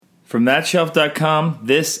From thatshelf.com,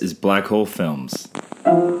 this is Black Hole Films.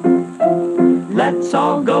 Let's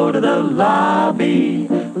all go to the lobby.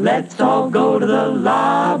 Let's all go to the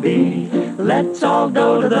lobby. Let's all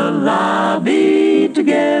go to the lobby to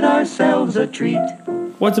get ourselves a treat.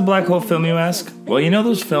 What's a black hole film, you ask? Well, you know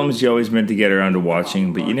those films you always meant to get around to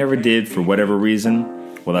watching, but you never did for whatever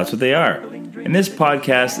reason? Well, that's what they are. And this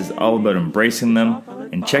podcast is all about embracing them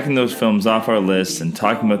and checking those films off our lists and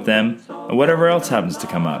talking about them and whatever else happens to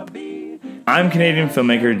come up. I'm Canadian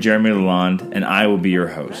filmmaker Jeremy Lalonde, and I will be your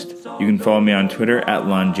host. You can follow me on Twitter at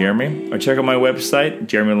LonJeremy, or check out my website,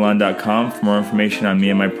 jeremylalonde.com, for more information on me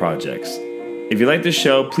and my projects. If you like the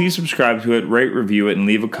show, please subscribe to it, rate, review it, and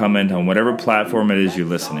leave a comment on whatever platform it is you're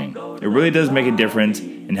listening. It really does make a difference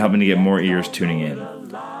in helping to get more ears tuning in.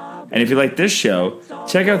 And if you like this show,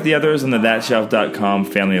 check out the others on the thatshelf.com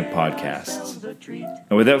family of podcasts.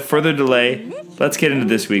 And without further delay, let's get into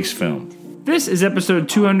this week's film. This is episode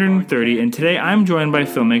 230, and today I'm joined by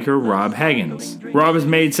filmmaker Rob Haggins. Rob has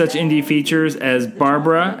made such indie features as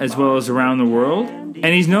Barbara, as well as Around the World, and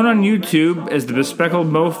he's known on YouTube as the Bespectacled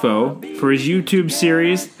Mofo for his YouTube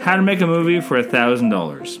series, How to Make a Movie for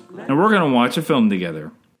 $1,000. And we're going to watch a film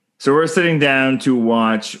together. So we're sitting down to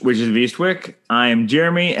watch Witches of Eastwick. I am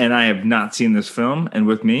Jeremy, and I have not seen this film, and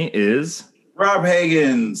with me is... Rob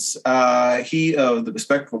Haggins, he of the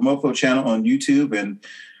Bespectacled Mofo channel on YouTube, and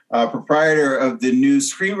proprietor of the new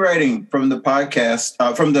screenwriting from the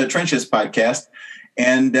podcast, from the Trenches podcast.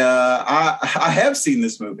 And I have seen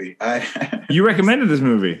this movie. You recommended this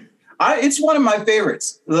movie. It's one of my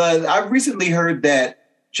favorites. I've recently heard that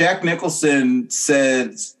Jack Nicholson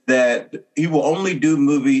says that he will only do a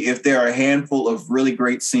movie if there are a handful of really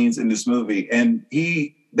great scenes in this movie. And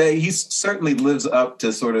he certainly lives up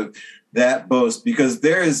to sort of that boast, because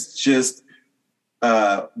there is just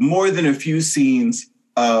more than a few scenes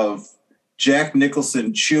of Jack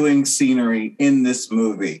Nicholson chewing scenery in this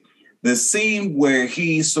movie. The scene where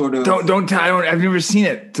he sort of I've never seen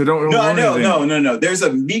it, so don't. No. There's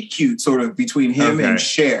a meet cute sort of between him and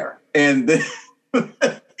Cher, and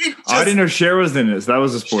I didn't know Cher was in this. That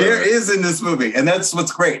was a spoiler. Cher is in this movie, and that's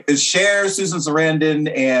what's great. It's Cher, Susan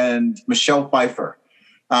Sarandon, and Michelle Pfeiffer,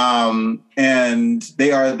 and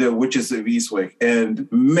they are the Witches of Eastwick.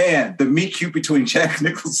 And man, the meet cute between Jack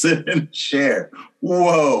Nicholson and Cher.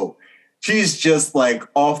 Whoa, she's just like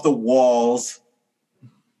off the walls.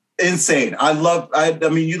 Insane. I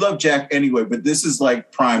mean, you love Jack anyway, but this is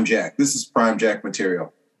like prime Jack. This is prime Jack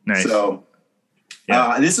material. Nice. So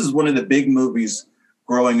this is one of the big movies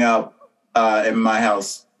growing up in my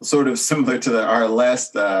house, sort of similar to our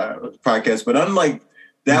last podcast, but unlike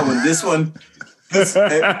that one, this one,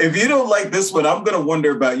 if you don't like this one, I'm going to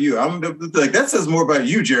wonder about you. I'm like, that says more about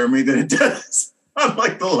you, Jeremy, than it does.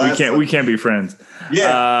 Unlike the last one. We can't be friends.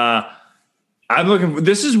 Yeah. I'm looking.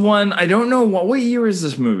 This is one I don't know. What year is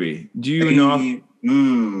this movie? Do you know?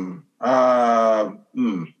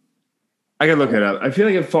 I gotta look it up. I feel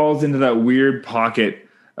like it falls into that weird pocket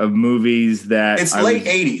of movies that it's late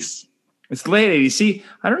 80s. It's late 80s. See,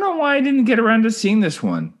 I don't know why I didn't get around to seeing this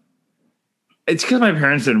one. It's because my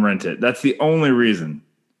parents didn't rent it. That's the only reason.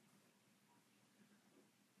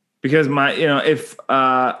 Because if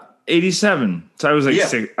 87. So I was like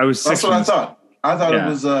 6. I was 6. That's what I thought. I thought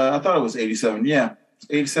it was 87. Yeah,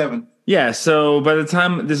 87. Yeah. So by the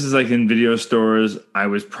time this is like in video stores, I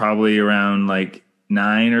was probably around like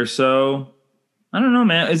 9 or so. I don't know,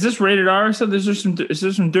 man. Is this rated R? So is there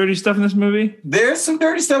some dirty stuff in this movie? There's some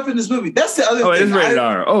dirty stuff in this movie. That's the other thing. Oh, it is rated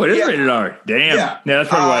R. Oh, it is rated R. Damn. Yeah, that's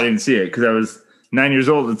probably why I didn't see it, because I was 9 years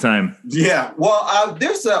old at the time. Yeah. Well,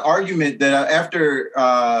 there's an argument that after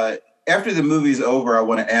the movie's over, I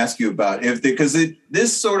want to ask you about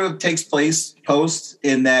this sort of takes place post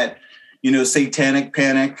in that, satanic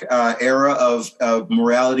panic era of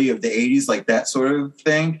morality of the 80s, like that sort of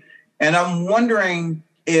thing. And I'm wondering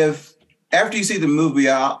if after you see the movie,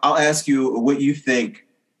 I'll ask you what you think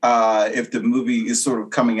if the movie is sort of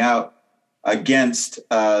coming out against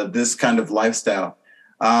this kind of lifestyle.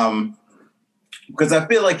 Because I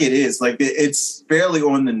feel like it is. Like it's fairly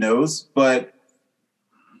on the nose, but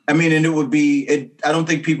I mean, and I don't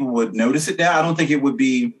think people would notice it now. I don't think it wouldn't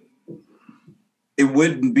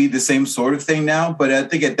be the same sort of thing now, but I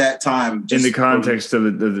think at that time, in the context of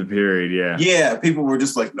the period, yeah, people were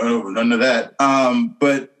just like, no, none of that.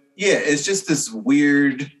 But yeah, it's just this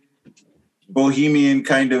weird bohemian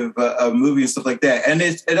kind of movie and stuff like that. And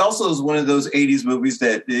it also is one of those 80s movies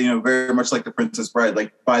that, very much like The Princess Bride,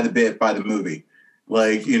 like by the bit, by the movie,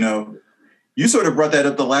 like, you sort of brought that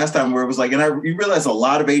up the last time where it was like, and you realize a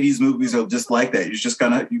lot of 80s movies are just like that. You're just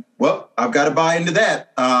I've got to buy into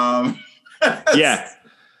that. Yeah.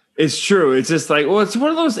 It's true. It's just like, well, it's one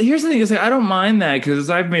of those. Here's the thing: is like I don't mind that because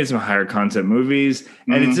I've made some higher concept movies,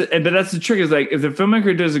 and but that's the trick. Is like if the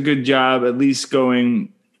filmmaker does a good job, at least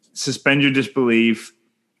going suspend your disbelief.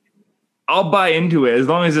 I'll buy into it as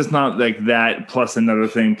long as it's not like that plus another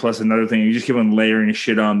thing plus another thing. You just keep on layering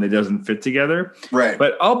shit on that doesn't fit together, right?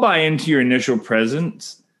 But I'll buy into your initial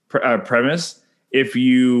premise if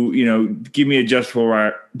you give me a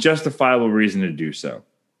justifiable reason to do so,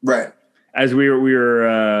 right? As we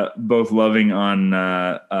were both loving on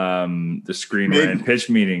the screenwriter and pitch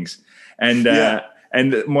meetings, and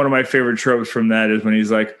and one of my favorite tropes from that is when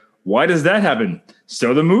he's like, "Why does that happen?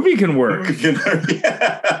 So the movie can work."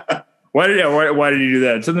 Why did you do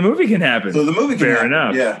that? So the movie can happen. So the movie can happen.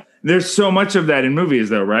 Enough. Yeah. There's so much of that in movies,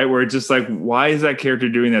 though, right? Where it's just like, why is that character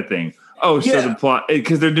doing that thing? Oh, so the plot,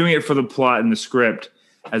 because they're doing it for the plot and the script,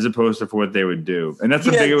 as opposed to for what they would do. And that's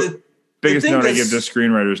the biggest note I give to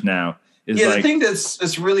screenwriters now. Is the thing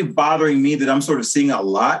that's really bothering me that I'm sort of seeing a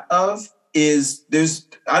lot of is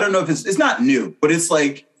I don't know if it's not new, but it's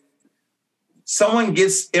like someone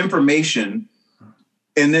gets information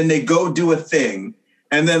and then they go do a thing.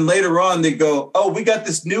 And then later on they go, oh, we got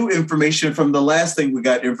this new information from the last thing we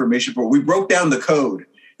got information for. We broke down the code.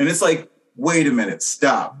 And it's like, wait a minute,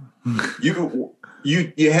 stop. You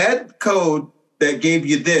had code that gave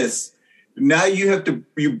you this. Now you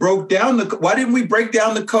broke down why didn't we break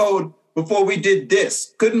down the code before we did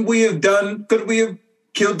this? Couldn't we have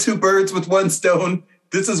killed two birds with one stone?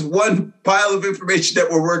 This is one pile of information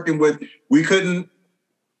that we're working with. We couldn't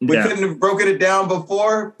have broken it down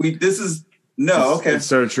before. It's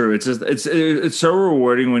so true. It's just it's so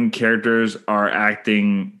rewarding when characters are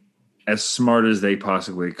acting as smart as they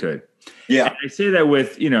possibly could. Yeah. And I say that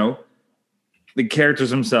with, the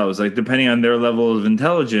characters themselves, like depending on their level of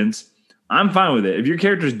intelligence, I'm fine with it. If your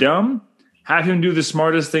character's dumb, have him do the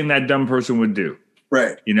smartest thing that dumb person would do.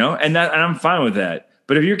 Right. And I'm fine with that.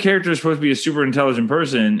 But if your character is supposed to be a super intelligent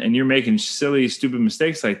person and you're making silly, stupid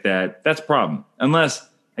mistakes like that, that's a problem. Unless,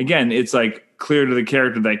 again, it's like clear to the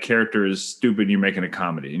character that character is stupid and you're making a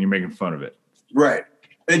comedy and you're making fun of it. Right.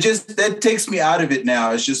 That takes me out of it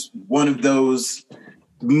now. It's just one of those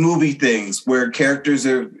movie things where characters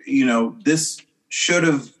are, this should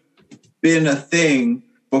have been a thing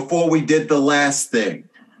before we did the last thing.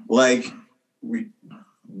 Like,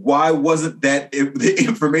 why wasn't the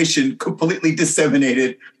information completely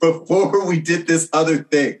disseminated before we did this other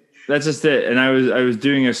thing? That's just it. And I was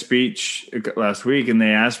doing a speech last week, and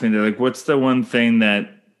they asked me, they're like, "What's the one thing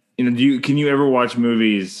that can you ever watch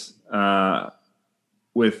movies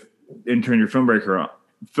with and turn your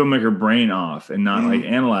filmmaker brain off and not like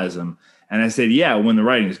analyze them?" And I said, "Yeah, when the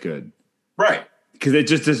writing's good, right? Because it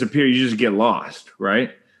just disappears. You just get lost,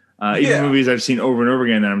 right? Even movies I've seen over and over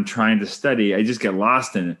again that I'm trying to study, I just get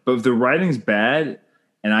lost in it. But if the writing's bad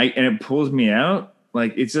and it pulls me out,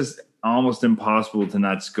 like it's just almost impossible to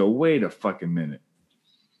not just go, wait a fucking minute."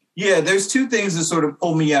 Yeah, there's two things that sort of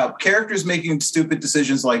pull me out. Characters making stupid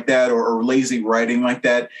decisions like that or lazy writing like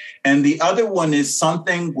that. And the other one is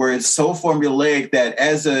something where it's so formulaic that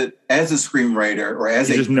as a screenwriter or as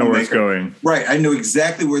you just know where it's going. Right. I know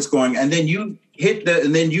exactly where it's going. And then you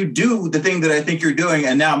and then you do the thing that I think you're doing.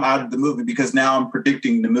 And now I'm out of the movie because now I'm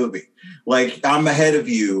predicting the movie. Like I'm ahead of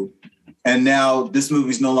you. And now this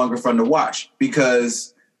movie's no longer fun to watch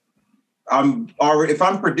because if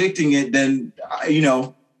I'm predicting it, then, you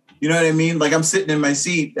know what I mean? Like I'm sitting in my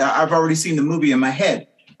seat. I've already seen the movie in my head.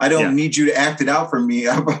 I don't need you to act it out for me.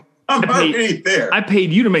 I'm already there. I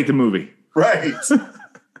paid you to make the movie. Right.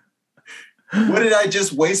 What did I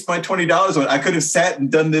just waste my $20 on? I could have sat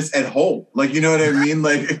and done this at home. Like, you know what I mean?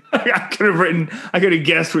 Like I could have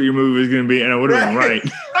guessed what your movie was going to be and I would have been right.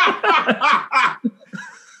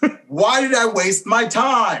 Why did I waste my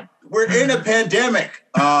time? We're in a pandemic.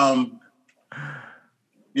 That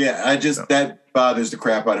bothers the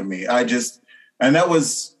crap out of me. And that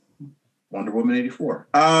was Wonder Woman 84.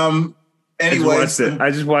 Anyway, I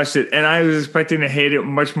just watched it and I was expecting to hate it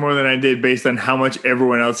much more than I did based on how much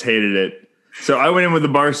everyone else hated it. So I went in with the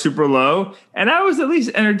bar super low and I was at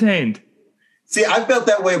least entertained. See, I felt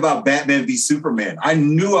that way about Batman v Superman. I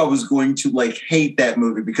knew I was going to hate that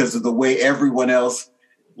movie because of the way everyone else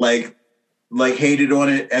like hated on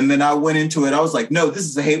it. And then I went into it. I was like, no, this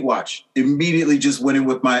is a hate watch. Immediately just went in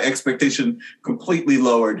with my expectation completely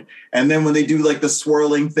lowered. And then when they do the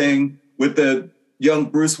swirling thing with the young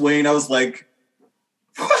Bruce Wayne, I was like,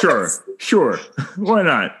 what? Sure. Why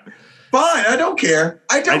not? Fine. I don't care.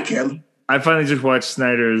 I care. I finally just watched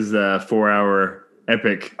Snyder's 4-hour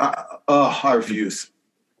epic. I refuse.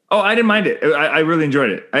 Oh, I didn't mind it. I really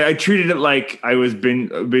enjoyed it. I treated it like I was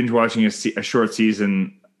binge watching a short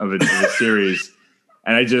season of a series.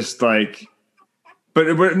 And I just like,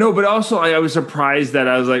 but also I was surprised that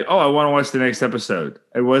I was like, oh, I want to watch the next episode.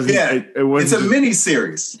 It wasn't. Yeah, it wasn't. It's a mini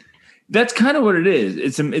series. That's kind of what it is.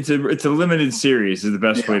 It's a limited series is the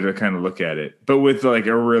best way to kind of look at it, but with like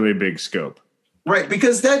a really big scope. Right,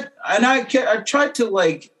 because I tried to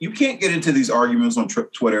like, you can't get into these arguments on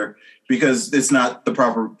Twitter because it's not the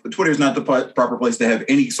proper, Twitter is not the proper place to have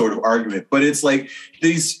any sort of argument. But it's like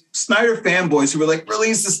these Snyder fanboys who were like,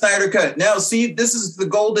 release the Snyder Cut. Now, see, this is the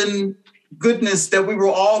golden goodness that we were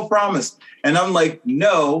all promised. And I'm like,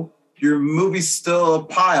 no, your movie's still a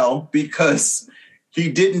pile because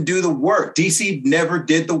he didn't do the work. DC never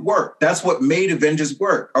did the work. That's what made Avengers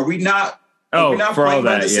work. Are we not playing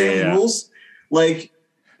by the same rules? Like,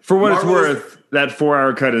 for what it's worth, that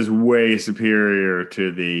 4-hour cut is way superior to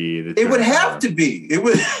the it would have to be. It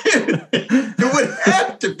would it would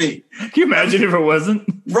have to be. Can you imagine if it wasn't?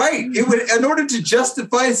 Right. It would, in order to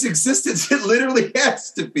justify its existence, it literally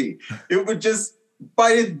has to be. It would just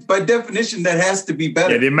by definition that has to be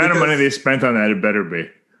better. Yeah, the amount of money they spent on that, it better be.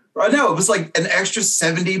 I know, it was like an extra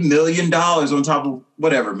 $70 million on top of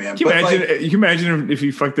whatever, man. Can you imagine if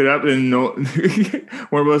you fucked it up and Warner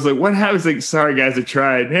Bros. Like, what happens? Like, sorry guys, I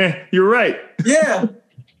tried. You're right. Yeah,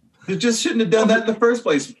 they just shouldn't have done that in the first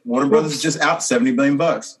place. Warner Brothers is just out $70 million.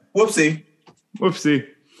 Whoopsie.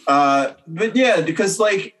 But yeah, because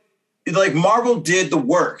like Marvel did the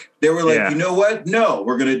work. They were like, you know what? No,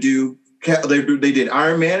 we're gonna do. They did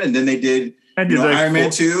Iron Man, and then they did. Iron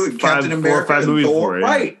Man 2, and Captain America, and Thor.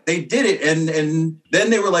 Right. They did it. And then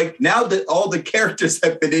they were like, now that all the characters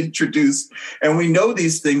have been introduced and we know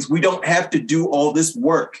these things, we don't have to do all this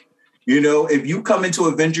work. You know, if you come into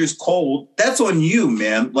Avengers cold, that's on you,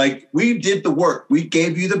 man. Like, we did the work. We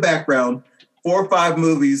gave you the background, 4 or 5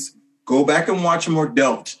 movies. Go back and watch them or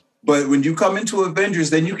don't. But when you come into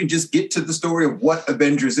Avengers, then you can just get to the story of what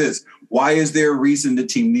Avengers is. Why is there a reason to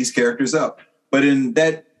team these characters up? But in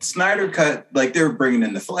that Snyder Cut, like, they're bringing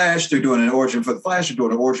in the Flash. They're doing an origin for the Flash. They're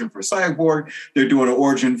doing an origin for Cyborg. They're doing an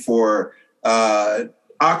origin for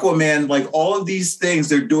Aquaman. Like, all of these things,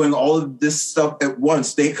 they're doing all of this stuff at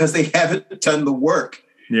once because they haven't done the work.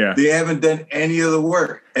 Yeah. They haven't done any of the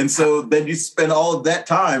work. And so then you spend all of that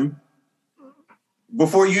time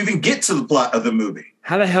before you even get to the plot of the movie.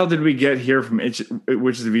 How the hell did we get here from Witches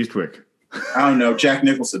of Eastwick? I don't know. Jack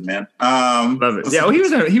Nicholson, man. Love it. Yeah, well, he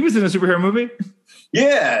was in a superhero movie.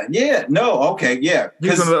 Yeah. No, okay, yeah.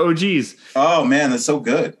 He's one of the OGs. Oh man, that's so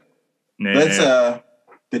good. That's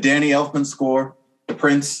the Danny Elfman score, the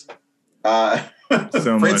Prince, so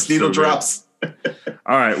Prince needle drops.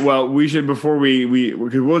 All right. Well, we should before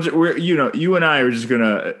we're you and I are just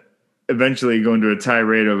gonna eventually go into a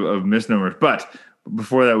tirade of misnomers, but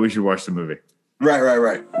before that, we should watch the movie.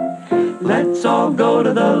 Right. Let's all go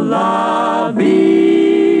to the lobby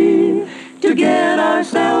to get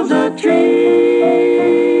ourselves a treat.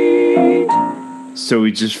 So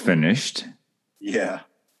we just finished. Yeah.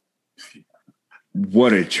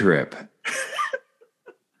 What a trip.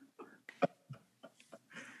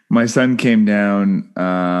 My son came down.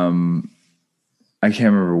 I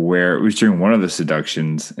can't remember where. It was during one of the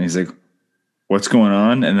seductions. And he's like, what's going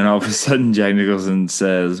on? And then all of a sudden, Jack Nicholson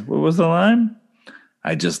says, what was the line?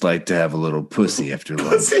 I just like to have a little pussy after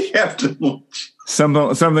lunch.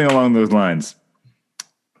 Something along those lines.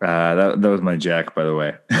 That was my Jack, by the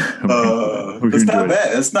way. It's not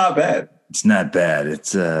bad. It's not bad. It's not bad.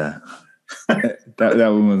 It's that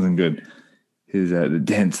one wasn't good. His the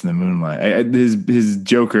dance in the moonlight. His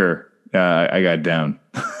Joker. I got down.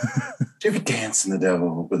 Did you dance in the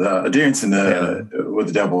devil with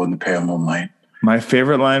the devil in the pale moonlight? My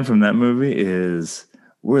favorite line from that movie is,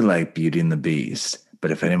 "We're like Beauty and the Beast, but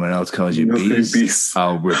if anyone else calls you Beast,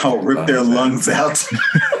 I'll rip their lungs out."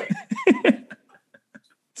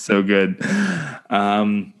 So good.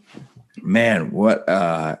 Man, what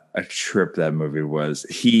a trip that movie was.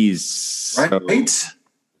 He's so, right.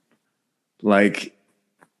 Like,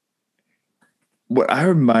 what I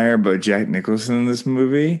admire about Jack Nicholson in this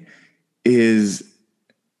movie is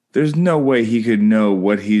there's no way he could know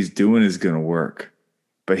what he's doing is going to work,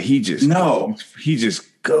 but he just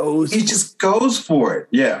goes. He just goes for it.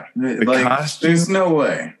 Yeah, the costume. There's no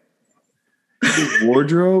way. His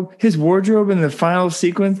wardrobe in the final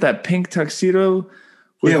sequence, that pink tuxedo.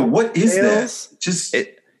 Yeah, what is tails, that? Just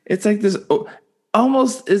it's like this.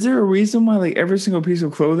 Almost, is there a reason why like every single piece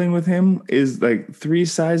of clothing with him is like 3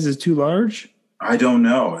 sizes too large? I don't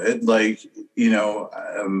know. It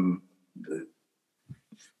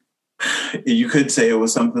you could say it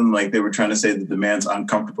was something like they were trying to say that the man's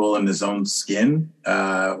uncomfortable in his own skin,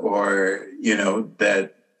 or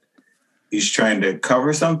that he's trying to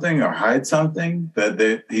cover something or hide something,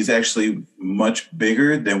 that he's actually much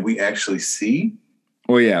bigger than we actually see.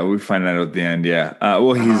 Well, yeah, we find out at the end. Yeah.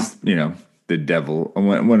 Well, he's the devil.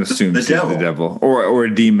 One assumes he's the devil or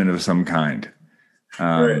a demon of some kind.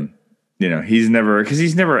 Right. He's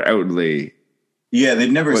never outwardly. Yeah, they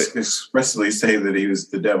never expressly say that he was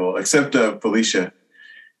the devil, except Felicia.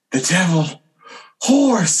 The devil,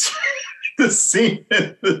 horse. The scene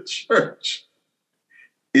in the church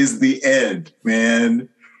is the end, man.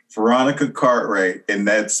 Veronica Cartwright in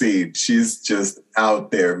that scene, she's just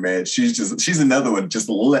out there, man. She's another one just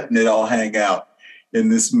letting it all hang out in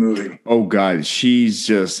this movie. Oh God, she's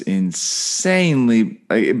just insanely.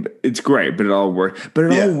 It's great, but it all works.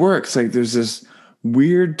 But it all works. Like there's this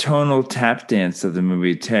weird tonal tap dance that the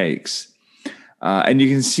movie takes, and you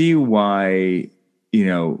can see why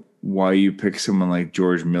you pick someone like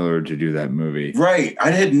George Miller to do that movie. Right.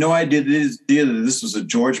 I had no idea that this was a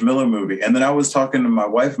George Miller movie. And then I was talking to my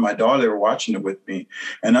wife and my daughter. They were watching it with me.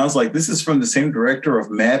 And I was like, this is from the same director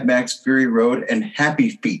of Mad Max Fury Road and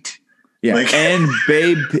Happy Feet. Yeah. And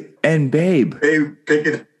Babe. Babe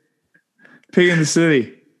Pig in the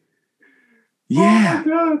City. Yeah. Oh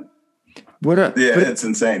my God. It's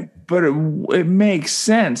insane. But it makes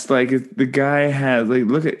sense. Like the guy has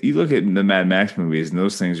look at the Mad Max movies, and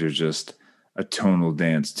those things are just a tonal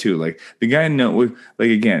dance too. Like the guy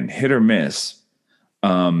again, hit or miss.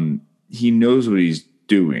 He knows what he's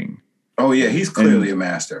doing. Oh yeah, he's clearly a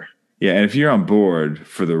master. Yeah, and if you're on board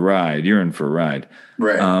for the ride, you're in for a ride.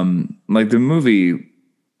 Right. Like the movie,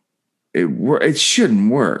 it shouldn't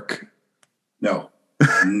work. No.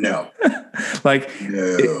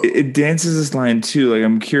 It dances this line too. Like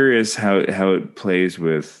I'm curious how it plays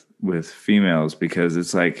with females, because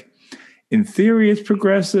it's like in theory it's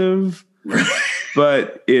progressive,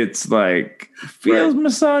 but it's like feels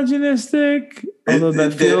misogynistic. Although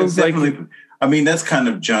that feels like, I mean, that's kind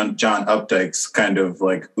of John Updike's kind of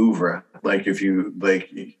like oeuvre. Like if you like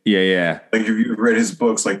if you read his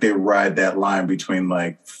books, like they ride that line between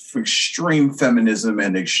like extreme feminism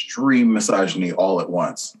and extreme misogyny all at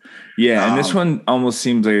once. Yeah, and this one almost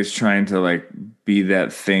seems like it's trying to like be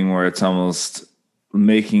that thing where it's almost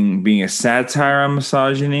being a satire on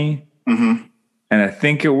misogyny. Mm-hmm. And I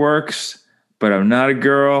think it works, but I'm not a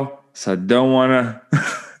girl, so I don't want to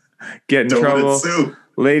get in trouble.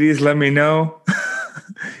 Ladies, let me know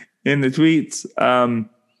in the tweets.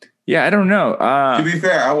 Yeah, I don't know. To be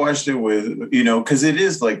fair, I watched it with, because it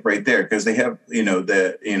is like right there, because they have,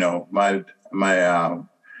 my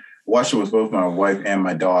watched it with both my wife and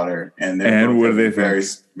my daughter, and what do they very,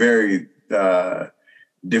 very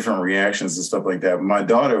different reactions and stuff like that. My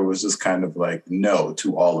daughter was just kind of like no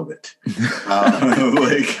to all of it.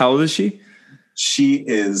 How old is she? She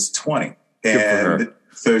is 20, and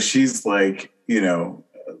so she's like,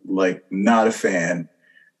 like not a fan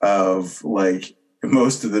of like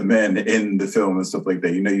most of the men in the film and stuff like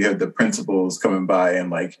that. You have the principals coming by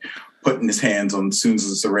and like putting his hands on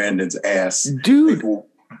Susan Sarandon's ass. Dude,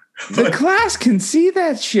 the class can see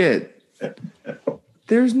that shit.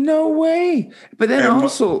 There's no way. But then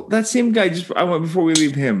also that same guy, before we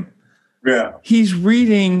leave him. Yeah. He's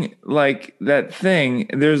reading like that thing.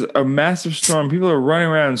 There's a massive storm. People are running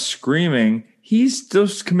around screaming. He's still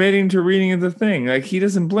committing to reading the thing. Like he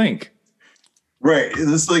doesn't blink. Right.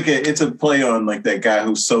 It's like it's a play on like that guy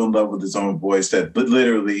who's so in love with his own voice that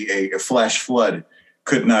literally a flash flood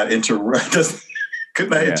could not interrupt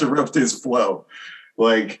his flow.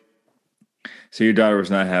 Like, so your daughter was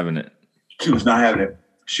not having it. She was not having it.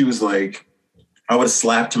 She was like, I would have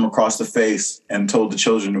slapped him across the face and told the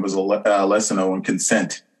children it was a lesson on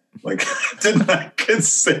consent. Like, I did not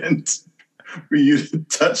consent for you to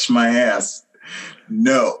touch my ass.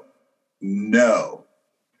 No.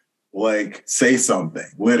 Like, say something,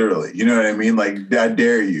 literally. You know what I mean? Like, I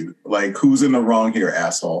dare you. Like, who's in the wrong here,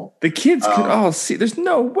 asshole? The kids could all see. There's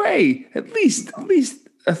no way. At least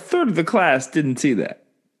a third of the class didn't see that.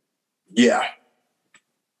 Yeah.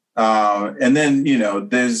 And then,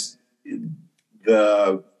 there's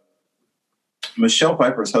the Michelle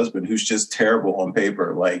Pfeiffer's husband, who's just terrible on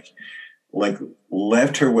paper. Like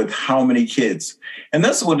left her with how many kids? And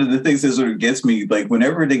that's one of the things that sort of gets me. Like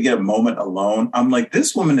whenever they get a moment alone, I'm like,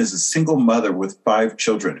 this woman is a single mother with 5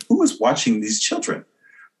 children. Who is watching these children?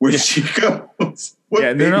 Where did she go?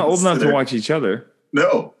 They're not old enough to watch each other.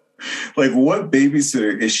 No. Like what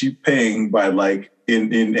babysitter is she paying by like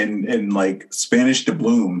in like Spanish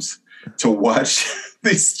doubloons to watch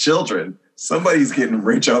these children? Somebody's getting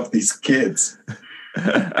rich off these kids.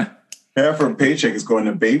 Half her paycheck is going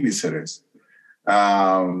to babysitters.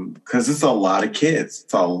 Because it's a lot of kids.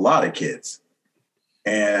 It's a lot of kids.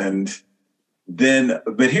 And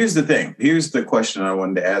but here's the thing. Here's the question I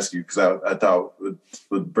wanted to ask you, because I thought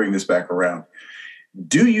would bring this back around.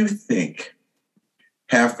 Do you think,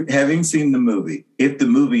 having seen the movie, if the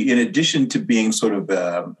movie, in addition to being sort of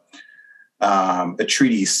a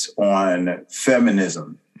treatise on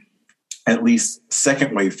feminism, at least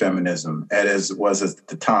second wave feminism, as it was at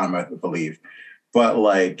the time, I believe, but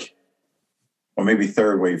like, or maybe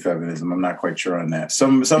third wave feminism, I'm not quite sure on that.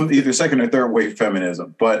 Some either second or third wave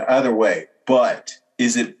feminism, but either way. But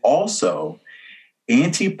is it also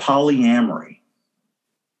anti-polyamory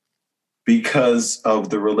because of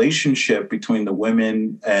the relationship between the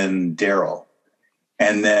women and Daryl,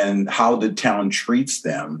 and then how the town treats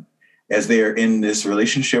them as they are in this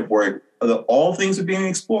relationship where all things are being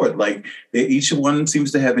explored? Like each one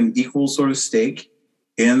seems to have an equal sort of stake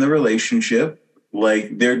in the relationship.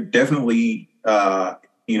 Like they're definitely,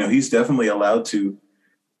 he's definitely allowed to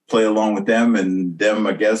play along with them, and them,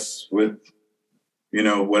 I guess, with,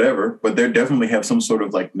 whatever, but they definitely have some sort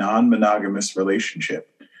of like non-monogamous relationship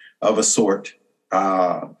of a sort.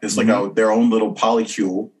 It's like their own little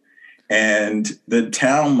polycule. And the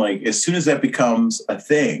town, like, as soon as that becomes a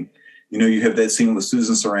thing, you have that scene with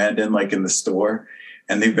Susan Sarandon, like in the store,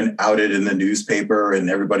 and they've been outed in the newspaper, and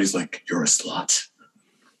everybody's like, "You're a slut.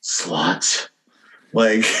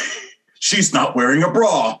 Like, she's not wearing a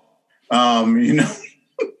bra."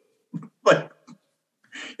 Like,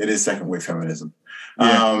 it is second wave feminism.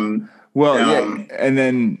 Yeah. And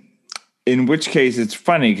then in which case it's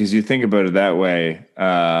funny because you think about it that way,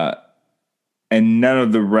 and none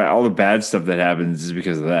of all the bad stuff that happens is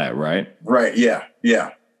because of that, right? Right. Yeah.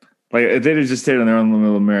 Yeah. Like if they'd have just stayed on their own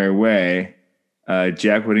little merry way,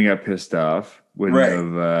 Jack wouldn't have got pissed off, wouldn't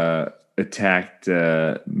have attacked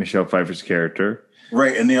Michelle Pfeiffer's character.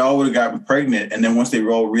 Right, and they all would have gotten pregnant, and then once they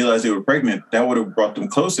all realized they were pregnant, that would have brought them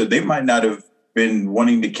closer. They might not have been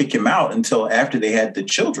wanting to kick him out until after they had the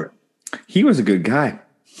children. He was a good guy.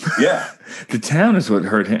 Yeah. The town is what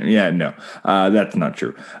hurt him. Yeah, no, that's not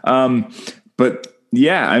true. But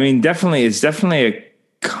yeah, I mean, it's definitely a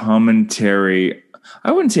commentary.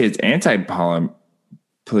 I wouldn't say it's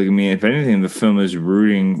anti-polygamy. If anything, the film is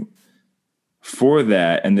rooting for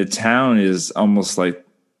that, and the town is almost like,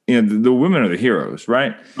 the women are the heroes,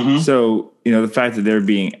 right? Mm-hmm. So, the fact that they're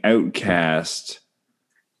being outcast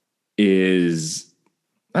is,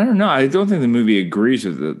 I don't know. I don't think the movie agrees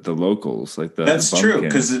with the locals. Like that's true.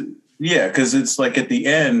 Because it's like at the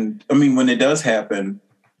end, I mean, when it does happen,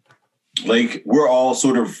 like we're all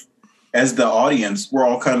sort of, as the audience, we're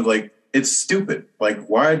all kind of like, it's stupid. Like,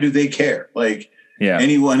 why do they care? Like,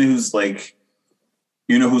 anyone who's like,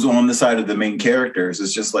 who's on the side of the main characters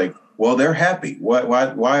is just like, well, they're happy. Why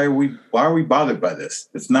are we bothered by this?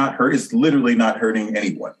 It's literally not hurting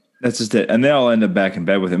anyone. That's just it. And they all end up back in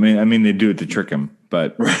bed with him. I mean, they do it to trick him,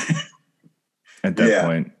 but at that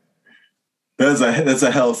point, that's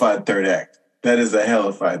a hellified third act. That is a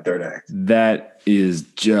hellified third act. That is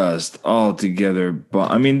just altogether.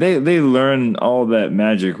 I mean, they learn all that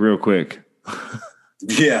magic real quick.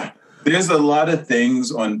 Yeah, there's a lot of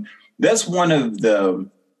things on. That's one of the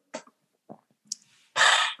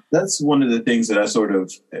things that I sort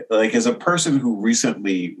of like as a person who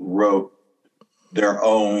recently wrote their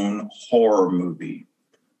own horror movie.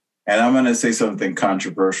 And I'm going to say something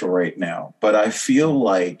controversial right now, but I feel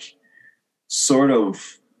like sort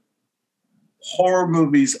of horror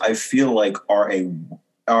movies, I feel like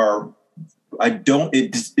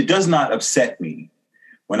it does not upset me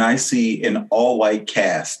when I see an all white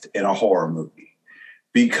cast in a horror movie,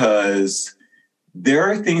 because there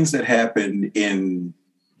are things that happen in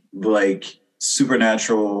like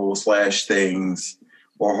supernatural / things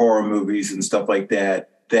or horror movies and stuff like that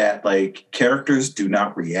like characters do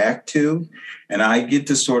not react to. And I get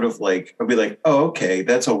to sort of like, I'll be like, oh, okay,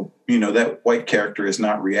 that white character is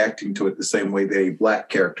not reacting to it the same way that a black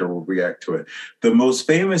character will react to it. The most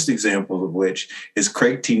famous example of which is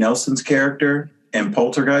Craig T. Nelson's character in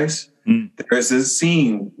Poltergeist. There's this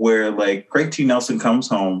scene where like Craig T. Nelson comes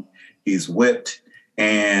home, he's whipped,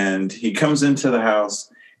 and he comes into the house,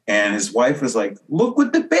 and his wife is like, look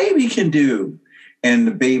what the baby can do. And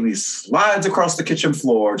the baby slides across the kitchen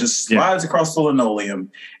floor, just slides across the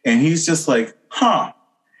linoleum. And he's just like, huh.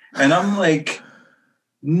 And I'm like,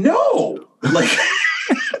 no, like,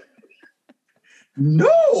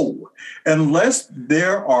 no, unless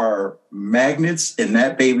there are magnets in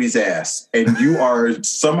that baby's ass and you are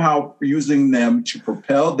somehow using them to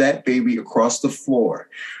propel that baby across the floor.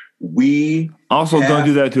 Don't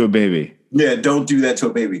do that to a baby. Yeah, don't do that to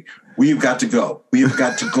a baby. We've got to go. We've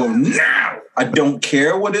got to go now. I don't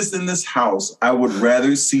care what is in this house. I would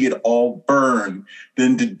rather see it all burn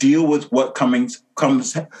than to deal with what comes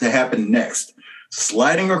to happen next.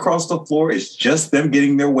 sliding across the floor is just them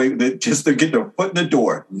getting their way, just to get their foot in the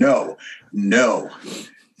door. No,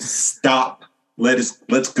 stop. Let's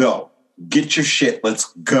go. Get your shit.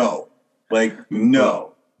 Let's go. Like,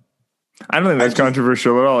 no. I don't think that's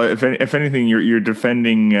controversial at all. If anything, you're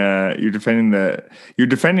defending not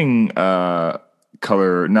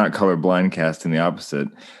colorblind casting, the opposite,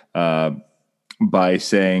 by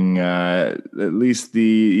saying at least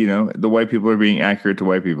the white people are being accurate to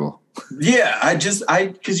white people. Yeah, because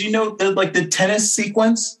the tennis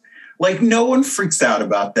sequence, like no one freaks out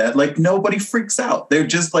about that. Like nobody freaks out. They're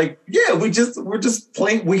just like, yeah, we're just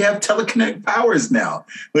playing. We have telekinetic powers now.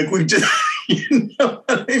 Like we just, you know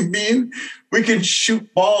what I mean? We can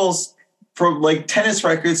shoot balls from like tennis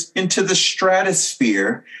rackets into the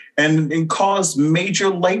stratosphere and cause major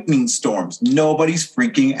lightning storms. Nobody's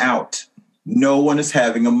freaking out. No one is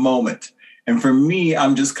having a moment. And for me,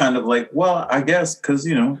 I'm just kind of like, well, I guess because,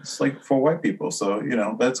 it's like for white people. So,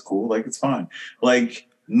 that's cool. Like, it's fine. Like,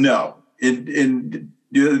 no. You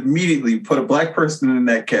immediately put a black person in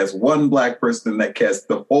that cast, one black person in that cast,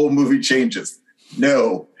 the whole movie changes.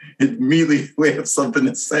 No. Immediately we have something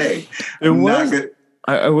to say.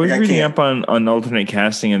 I was reading up on alternate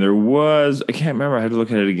casting, and there was, I can't remember, I had to look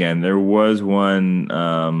at it again. There was one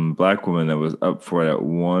black woman that was up for it at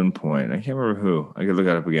one point. I can't remember who. I could look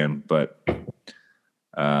it up again, but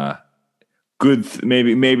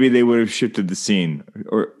maybe they would have shifted the scene,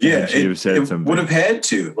 or she'd have said something. Would have had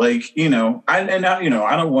to, like, I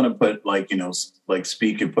don't want to put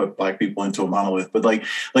speak and put black people into a monolith, but like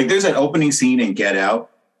there's that opening scene in Get Out.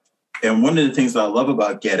 And one of the things that I love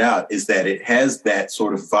about Get Out is that it has that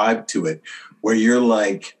sort of vibe to it where you're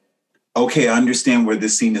like, okay, I understand where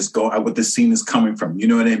this scene is going, what this scene is coming from. You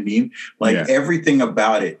know what I mean? Like everything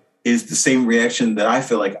about it is the same reaction that I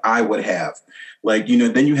feel like I would have. Like,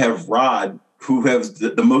 then you have Rod, who has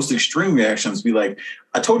the most extreme reactions, be like,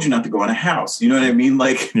 I told you not to go in a house. You know what I mean?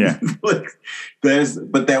 Like, yeah. But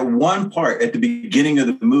that one part at the beginning of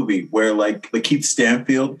the movie where like Keith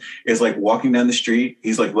Stanfield is like walking down the street,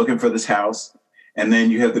 he's like looking for this house, and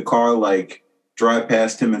then you have the car like drive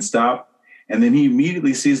past him and stop, and then he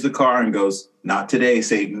immediately sees the car and goes, "Not today,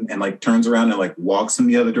 Satan," and like turns around and like walks in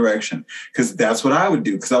the other direction. Because that's what I would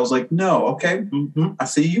do. Because I was like, no, okay, I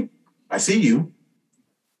see you.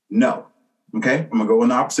 No. Okay, I'm going to go in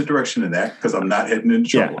the opposite direction of that because I'm not heading into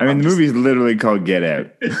trouble. Yeah, I mean, the movie is literally called Get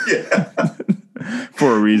Out. Yeah.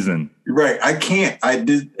 For a reason. Right. I can't. I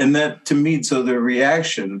did. And that, to me, so the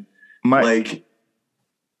reaction, my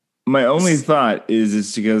only thought is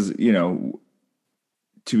it's because, not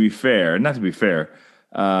to be fair,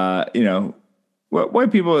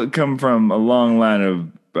 white people come from a long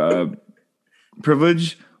line of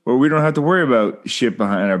privilege where we don't have to worry about shit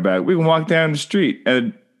behind our back. We can walk down the street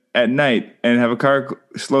at night and have a car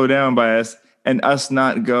slow down by us and us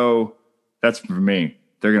not go, that's for me.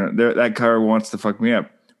 That car wants to fuck me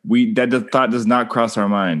up. That thought does not cross our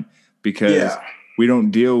mind because we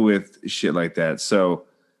don't deal with shit like that. So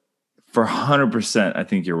for 100%, I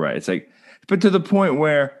think you're right. It's like, but to the point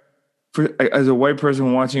where as a white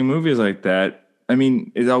person watching movies like that, I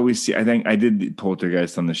mean, it's always, I think I did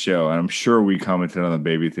Poltergeist on the show, and I'm sure we commented on the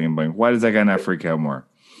baby thing, but why does that guy not freak out more?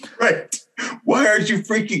 Right. Why aren't you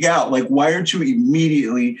freaking out? Like, why aren't you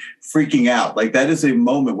immediately freaking out? Like, that is a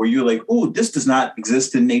moment where you're like, oh, this does not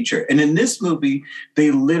exist in nature. And in this movie, they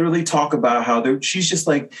literally talk about how she's just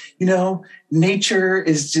like, nature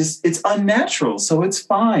is just, it's unnatural. So it's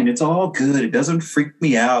fine. It's all good. It doesn't freak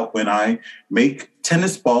me out when I make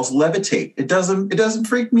tennis balls levitate. It doesn't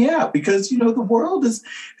freak me out because, the world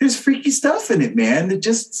there's freaky stuff in it, man. It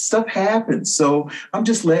just, stuff happens. So I'm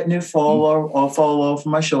just letting it fall off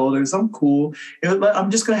my shoulders. I'm cool.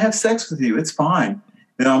 I'm just going to have sex with you. It's fine.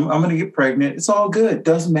 I'm going to get pregnant. It's all good.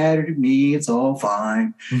 Doesn't matter to me. It's all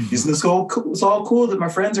fine. It's all cool that my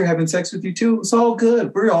friends are having sex with you too. It's all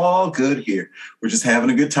good. We're all good here. We're just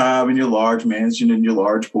having a good time in your large mansion and your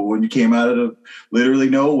large pool, and you came out of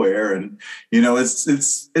literally nowhere. And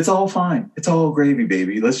it's all fine. It's all gravy,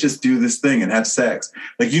 baby. Let's just do this thing and have sex.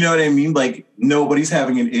 Like, you know what I mean? Like, nobody's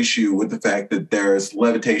having an issue with the fact that there's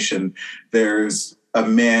levitation. There's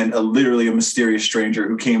literally a mysterious stranger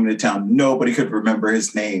who came into town. Nobody could remember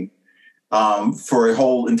his name for a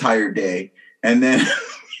whole entire day. And then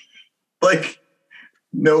like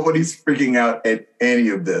nobody's freaking out at any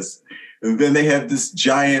of this. And then they have this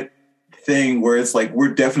giant thing where it's like,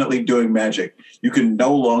 we're definitely doing magic. You can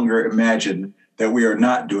no longer imagine that we are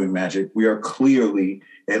not doing magic. We are clearly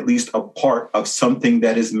at least a part of something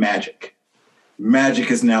that is magic. Magic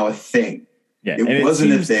is now a thing. Yeah, it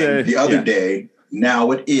wasn't a thing the other day.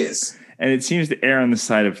 Now it is. And it seems to err on the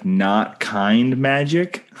side of not kind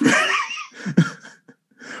magic.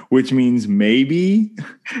 which means maybe.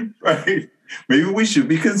 Right. Maybe we should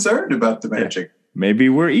be concerned about the magic. Maybe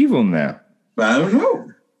we're evil now. I don't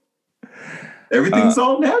know. Everything's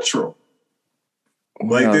all natural.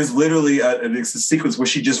 Like there's literally a sequence where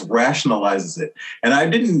she just rationalizes it. And I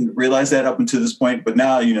didn't realize that up until this point, but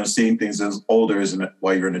now, seeing things as older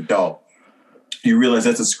while you're an adult, you realize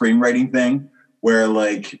that's a screenwriting thing where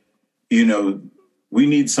we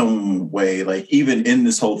need some way, like even in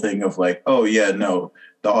this whole thing of like, oh yeah, no,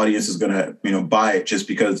 the audience is going to, buy it just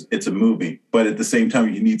because it's a movie. But at the same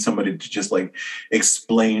time, you need somebody to just like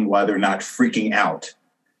explain why they're not freaking out,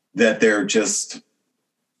 that they're just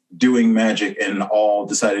doing magic and all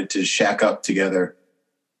decided to shack up together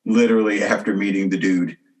literally after meeting the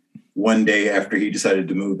dude one day after he decided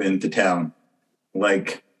to move into town.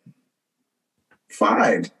 Like,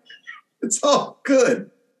 fine. It's all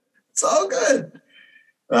good. It's all good.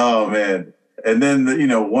 Oh, man. And then,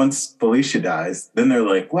 once Felicia dies, then they're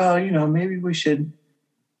like, well, maybe we should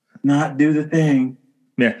not do the thing.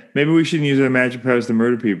 Yeah, maybe we shouldn't use our magic powers to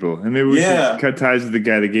murder people. And maybe we should cut ties with the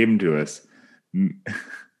guy that gave them to us.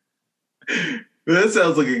 That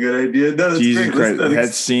sounds like a good idea. No, that's Jesus great. Christ,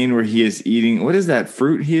 that scene where he is eating, what is that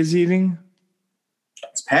fruit he is eating?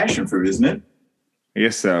 It's passion fruit, isn't it? I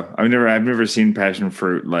guess so. I've never seen passion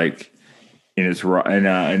fruit like in its raw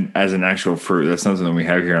and as an actual fruit. That's not something we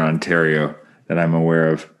have here in Ontario that I'm aware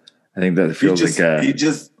of. I think that feels he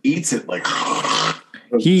just eats it like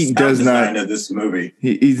he does not of this movie.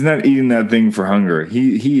 He's not eating that thing for hunger.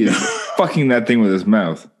 He is fucking that thing with his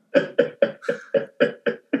mouth.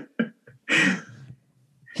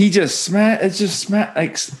 He just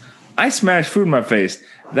like I smash food in my face.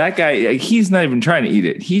 That guy, he's not even trying to eat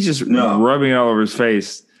it. He's just rubbing it all over his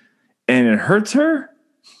face, and it hurts her.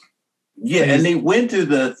 Yeah, and they went through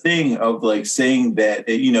the thing of like saying that,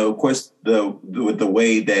 of course, with the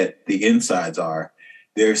way that the insides are,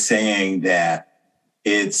 they're saying that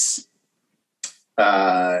it's,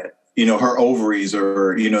 her ovaries,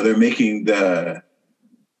 or they're making the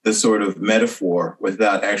sort of metaphor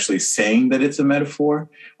without actually saying that it's a metaphor.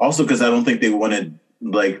 Also, because I don't think they wanted,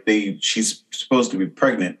 she's supposed to be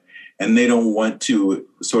pregnant and they don't want to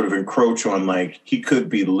sort of encroach on, like, he could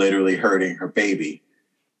be literally hurting her baby.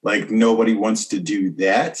 Like, nobody wants to do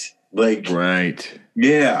that. Like, right.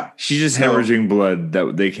 Yeah. She's just hemorrhaging blood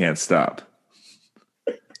that they can't stop.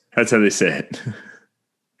 That's how they say it.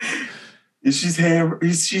 She's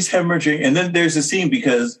hemorrhaging. And then there's a scene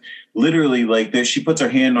because literally, like, she puts her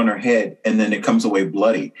hand on her head and then it comes away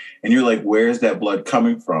bloody. And you're like, where's that blood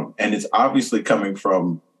coming from? And it's obviously coming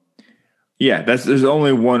from. Yeah, there's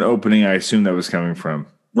only one opening I assume that was coming from.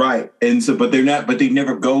 Right. And so, but they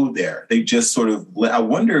never go there. They just sort of, I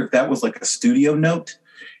wonder if that was like a studio note.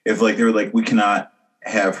 If like, they were like, we cannot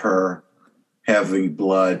have her having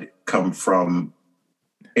blood come from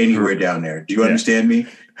anywhere down there. Do you understand me?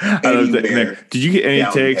 Did you get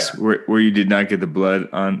any takes where you did not get the blood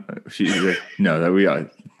on? She's like, no, that we are.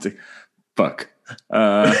 It's like, fuck.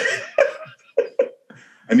 I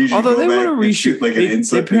need you although to go they want to reshoot, like an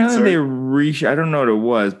insert. Apparently they I don't know what it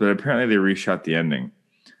was, but apparently they reshot the ending,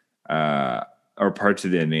 or parts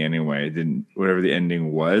of the ending anyway. It didn't, whatever the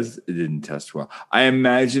ending was, it didn't test well. I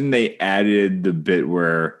imagine they added the bit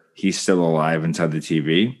where he's still alive inside the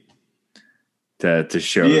TV to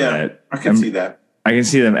show that. I can see that. I can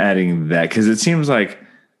see them adding that because it seems like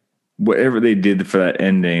whatever they did for that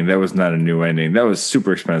ending, that was not a new ending. That was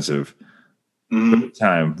super expensive for the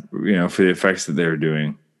time, for the effects that they were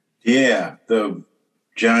doing. Yeah, the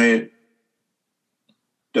giant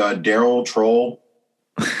Daryl troll.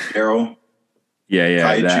 Daryl.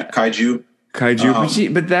 Yeah. Kaiju.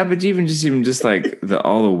 But even just like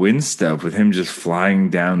all the wind stuff with him just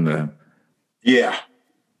flying down the. Yeah.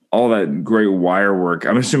 All that great wire work.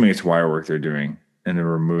 I'm assuming it's wire work they're doing, and they're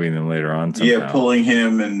removing them later on. Somehow. Yeah, pulling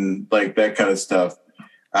him and like that kind of stuff.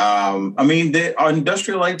 I mean,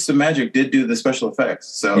 Industrial Lights and Magic did do the special effects,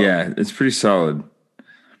 so yeah, it's pretty solid.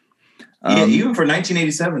 Yeah, even for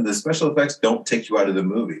 1987, the special effects don't take you out of the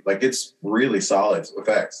movie. Like, it's really solid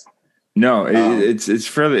effects. No, it's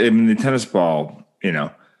fairly. I mean, the tennis ball,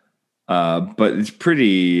 but it's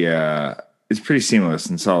pretty. It's pretty seamless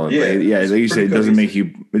and solid. Yeah, like you said, it doesn't make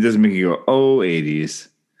you go, oh, 80s.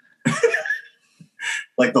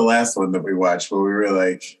 Like the last one that we watched where we were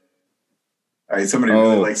like, all right, somebody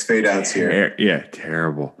really likes fade outs here. Yeah,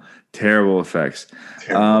 terrible effects.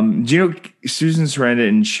 Terrible. Do you know Susan Sarandon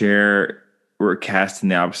and Cher were cast in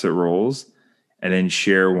the opposite roles, and then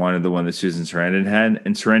Cher wanted the one that Susan Sarandon had,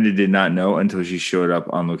 and Sarandon did not know until she showed up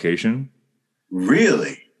on location?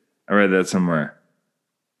 Really? I read that somewhere.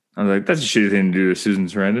 I was like, that's a shitty thing to do to Susan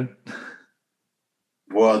Sarandon.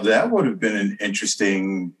 Well, that would have been an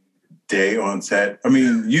interesting day on set. I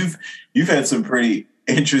mean, you've had some pretty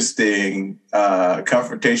interesting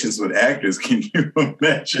confrontations with actors. Can you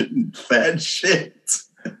imagine that shit?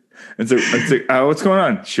 It's like, what's going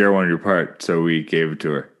on? Share one of your part. So we gave it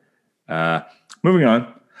to her. Moving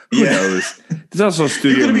on. Who knows? There's also a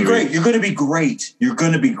studio. You're gonna be great. You're gonna be great. You're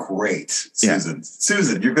gonna be great, Susan. Yeah.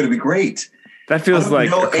 Susan, you're gonna be great. That feels like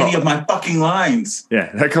know any of my fucking lines.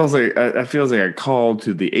 Yeah, that feels like a call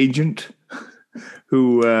to the agent,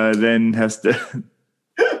 who then has to.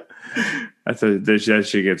 That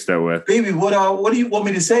she gets dealt with. Baby, what do you want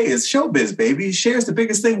me to say? It's showbiz, baby. Cher's the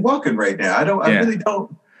biggest thing walking right now. I really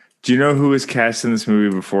don't. Do you know who was cast in this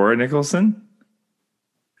movie before Nicholson?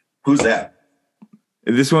 Who's that?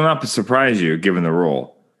 This will not surprise you, given the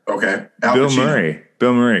role. Okay. Bill Murray.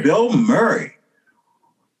 Bill Murray.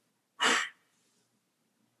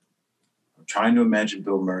 I'm trying to imagine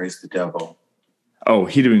Bill Murray's the devil. Oh,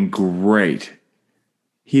 he'd have been great.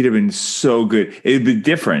 He'd have been so good. It'd be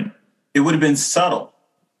different. It would have been subtle.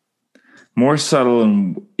 More subtle,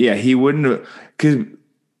 and he wouldn't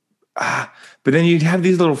have. But then you'd have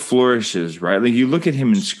these little flourishes, right? Like you look at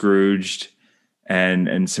him in Scrooged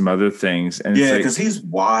and some other things. And because he's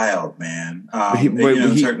wild, man.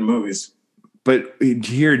 In certain movies. But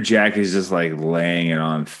here Jack is just like laying it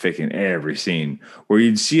on thick in every scene, where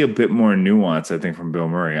you'd see a bit more nuance, I think, from Bill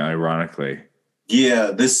Murray, ironically.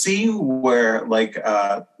 Yeah, the scene where,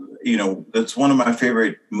 that's one of my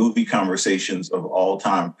favorite movie conversations of all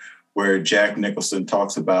time, where Jack Nicholson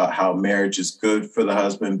talks about how marriage is good for the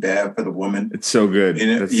husband, bad for the woman. It's so good.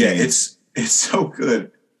 It's so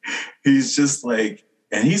good. He's just like,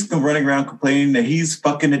 and he's been running around complaining that he's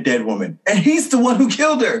fucking a dead woman, and he's the one who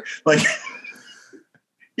killed her. Like,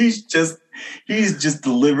 he's just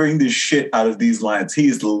delivering the shit out of these lines. He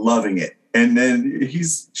is loving it. And then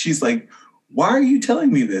she's like, why are you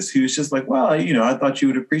telling me this? He was just like, well, I thought you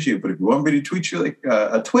would appreciate it, but if you want me to tweet you like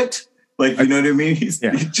a twit, like, you know what I mean? He just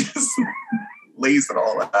lays it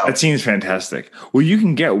all out. That scene's fantastic. Well, you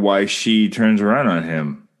can get why she turns around on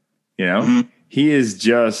him. Mm-hmm. He is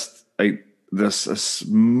just like a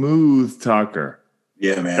smooth talker.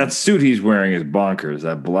 Yeah, man. That suit he's wearing is bonkers.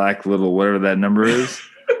 That black little whatever that number is.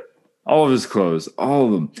 All of his clothes, all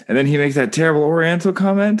of them. And then he makes that terrible Oriental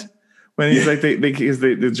comment when he's like,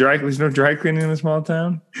 there's no dry cleaning in a small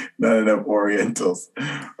town. Not enough Orientals.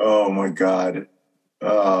 Oh my God.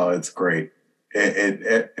 Oh, it's great.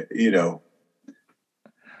 I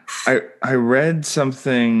read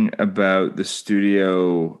something about the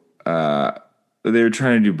studio. They were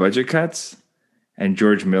trying to do budget cuts, and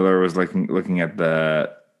George Miller was looking at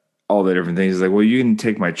all the different things. He's like, well, you can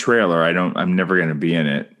take my trailer. I'm never going to be in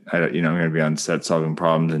it. I'm going to be on set solving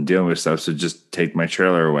problems and dealing with stuff. So just take my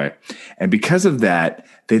trailer away. And because of that,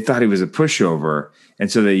 they thought he was a pushover.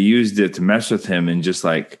 And so they used it to mess with him and just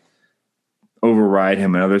like override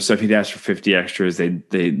him and other stuff. He'd ask for 50 extras.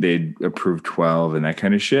 They'd approve 12 and that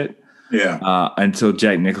kind of shit. Yeah. Until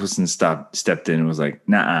Jack Nicholson stepped in and was like,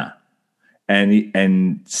 nah.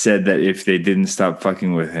 And said that if they didn't stop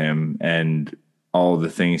fucking with him and all the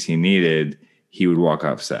things he needed, he would walk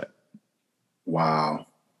off set. Wow.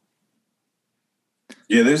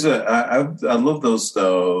 Yeah, I love those.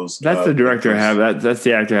 That's the director have that. That's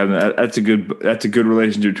the actor have. That's a good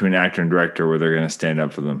relationship between actor and director where they're going to stand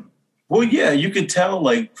up for them. Well, yeah, you could tell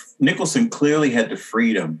like Nicholson clearly had the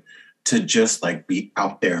freedom to just like be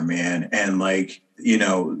out there, man, and like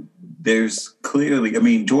there's clearly. I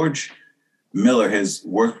mean, George Miller has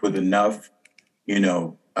worked with enough,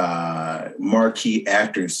 marquee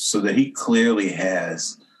actors so that he clearly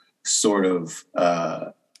has sort of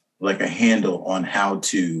like a handle on how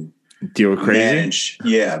to deal with crazy.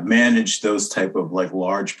 Manage those type of like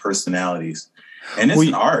large personalities. And it's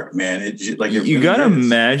an art, man. You really gotta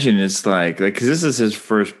imagine it's like because this is his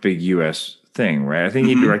first big U.S. thing, right? I think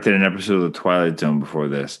he directed an episode of The Twilight Zone before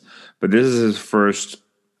this, but this is his first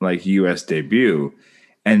like U.S. debut.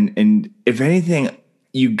 And if anything,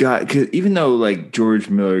 because even though like George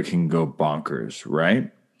Miller can go bonkers,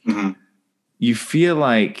 right? Mm-hmm. You feel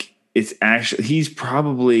like it's actually he's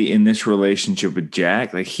probably in this relationship with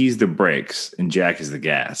Jack, like he's the brakes and Jack is the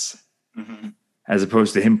gas, as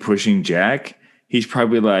opposed to him pushing Jack. He's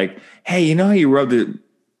probably like, hey, you know how you rub the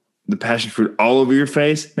passion fruit all over your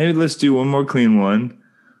face? Maybe let's do one more clean one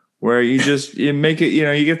where you make it,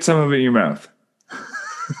 you get some of it in your mouth.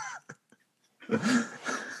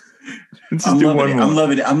 I'm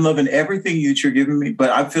loving everything that you're giving me, but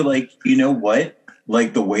I feel like, you know what?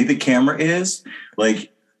 Like the way the camera is,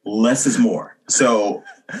 like less is more. So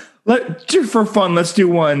for fun, let's do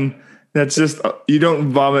one that's just, you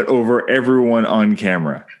don't vomit over everyone on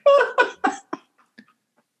camera.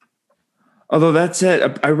 Although that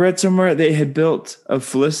said, I read somewhere they had built of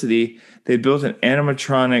Felicity. They built an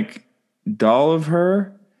animatronic doll of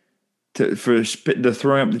her for the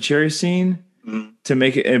throwing up the cherry scene to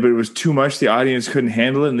make it, but it was too much. The audience couldn't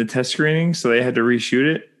handle it in the test screening, so they had to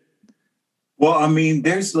reshoot it. Well, I mean,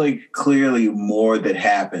 there's like clearly more that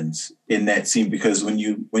happens in that scene because when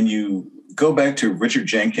you go back to Richard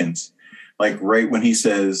Jenkins, like right when he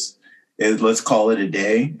says, let's call it a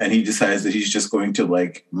day, and he decides that he's just going to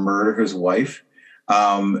like murder his wife.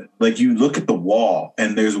 Like you look at the wall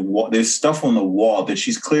and there's stuff on the wall that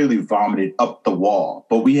she's clearly vomited up the wall,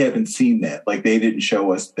 but we haven't seen that. Like they didn't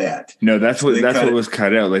show us that. No, that's what was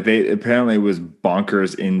cut out. Like they apparently was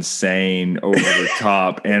bonkers, insane, over the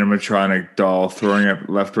top animatronic doll throwing up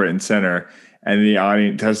left, right, and center, and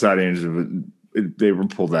the test audience they were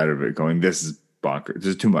pulled out of it, going, "This is bonkers. This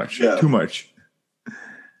is too much. Too much."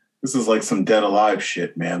 This is like some Dead Alive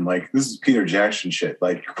shit, man. Like this is Peter Jackson shit.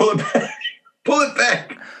 Like pull it back. Pull it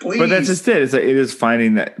back, please. But that's just it. It's like it is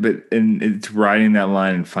finding that, and it's riding that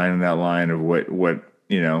line and finding that line of what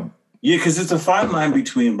you know. Yeah, because it's a fine line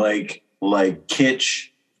between like kitsch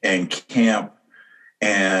and camp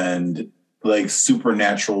and like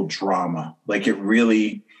supernatural drama. Like it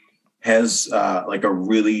really has like a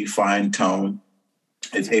really fine tone.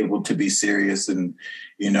 It's able to be serious and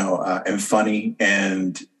and funny,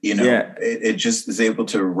 and it just is able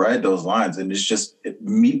to ride those lines, and it's just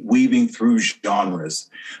weaving through genres.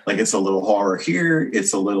 Like it's a little horror here,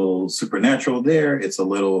 it's a little supernatural there, it's a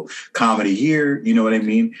little comedy here. You know what I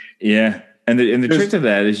mean? Yeah, and the trick to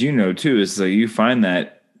that, as you know too, is like you find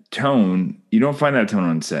that tone. You don't find that tone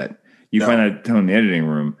on set. You find that tone in the editing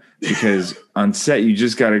room, because on set you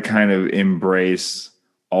just got to kind of embrace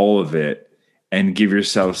all of it and give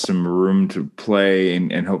yourself some room to play,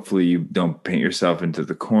 and hopefully you don't paint yourself into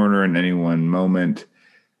the corner in any one moment.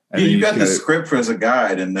 And you got the script as a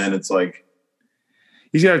guide, and then it's like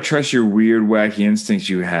you got to trust your weird, wacky instincts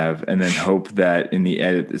you have, and then hope that in the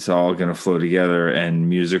edit it's all going to flow together, and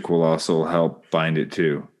music will also help bind it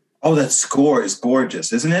too. Oh, that score is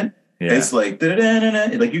gorgeous, isn't it? Yeah. It's like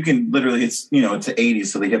like you can literally, it's it's the 80s,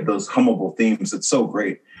 so they have those hummable themes. It's so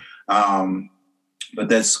great. But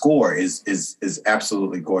that score is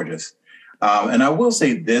absolutely gorgeous. And I will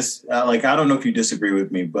say this, like, I don't know if you disagree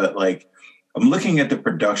with me, but like, I'm looking at the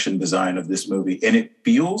production design of this movie, and it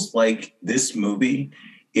feels like this movie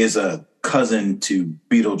is a cousin to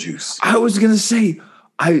Beetlejuice. I was going to say,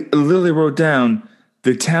 I literally wrote down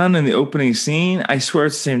the town in the opening scene. I swear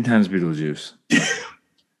it's the same town as Beetlejuice.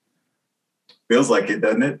 Feels like it,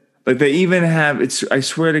 doesn't it? Like they even have, I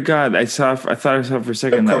swear to God, I thought I saw for a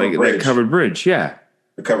second that covered bridge. Yeah.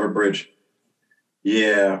 The covered bridge.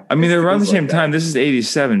 Yeah. I mean, they're around the same time. This is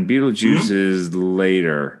 87. Beetlejuice is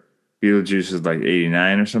later. Beetlejuice is like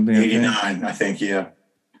 89 or something. 89, I think, yeah.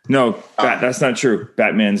 No, that's not true.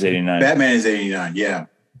 Batman's 89. Batman is 89, yeah.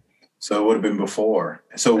 So it would have been before.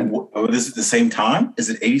 So this is the same time? Is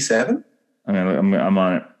it 87? I mean, I'm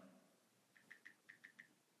on it.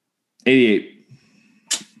 88.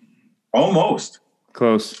 Almost.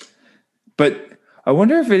 Close. But I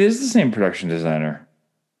wonder if it is the same production designer.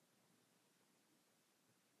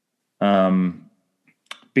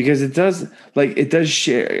 Because it does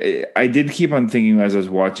share. I did keep on thinking as I was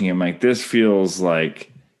watching it, Mike, this feels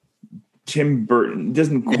like Tim Burton. It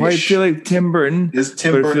doesn't quite feel like Tim Burton. But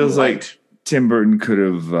it feels like Tim Burton could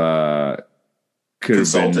have been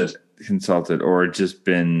consulted or just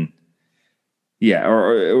been,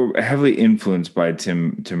 or heavily influenced by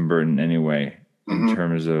Tim Burton anyway, in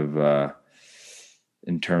terms of it.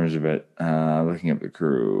 Looking up the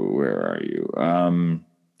crew, where are you?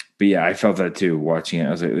 But yeah, I felt that too watching it.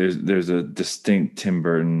 I was like, there's a distinct Tim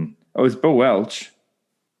Burton. Oh, it's Bo Welch.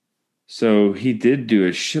 So he did do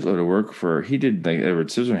a shitload of work he did like Edward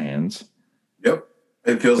Scissorhands. Yep.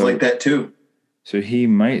 It feels like that too. So he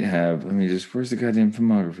might have, where's the goddamn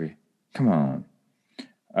filmography? Come on.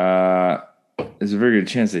 There's a very good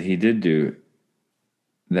chance that he did do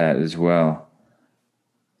that as well.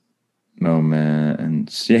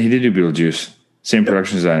 Moments. Yeah, he did do Beetlejuice. Same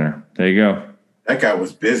production designer. There you go. That guy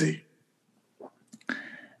was busy.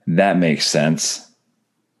 That makes sense.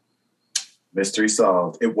 Mystery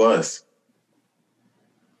solved. It was.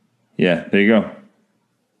 Yeah, there you go.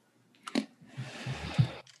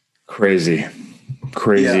 Crazy. Yeah,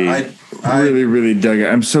 I really dug it.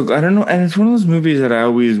 I don't know. And it's one of those movies that I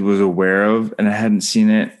always was aware of and I hadn't seen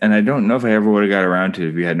it. And I don't know if I ever would have got around to it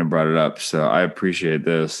if you hadn't brought it up. So I appreciate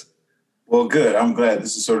this. Well, good. I'm glad.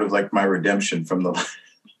 This is sort of like my redemption from the...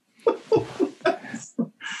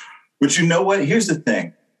 But you know what? Here's the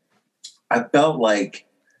thing. I felt like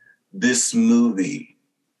this movie,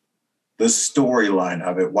 the storyline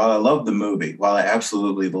of it. While I love the movie, while I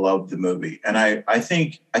absolutely love the movie, and I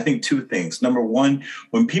think two things. Number one,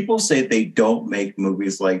 when people say they don't make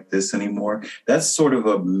movies like this anymore, that's sort of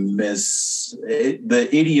the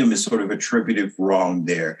idiom is sort of attributed wrong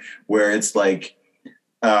there, where it's like,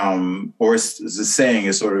 or it's the saying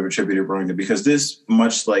is sort of attributed wrong there, because this,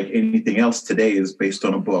 much like anything else today, is based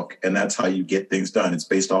on a book, and that's how you get things done. It's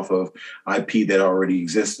based off of IP that already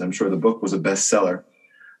exists. I'm sure the book was a bestseller.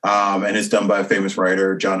 And it's done by a famous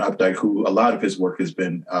writer, John Updike, who a lot of his work has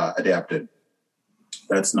been adapted.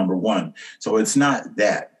 That's number one. So it's not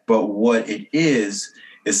that. But what it is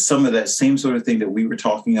some of that same sort of thing that we were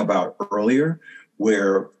talking about earlier,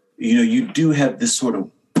 where, you do have this sort of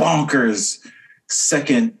bonkers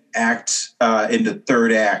second act into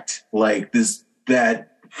third act, like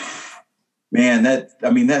that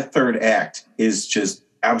third act is just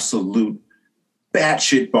absolute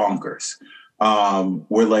batshit bonkers.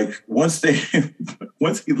 Where like once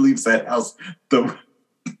he leaves that house,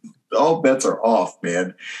 all bets are off,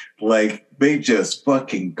 man. Like they just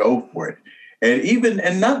fucking go for it.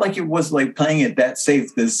 And not like it was like playing it that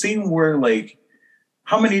safe. The scene where like,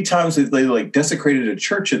 how many times have they like desecrated a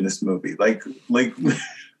church in this movie? Like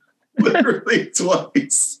literally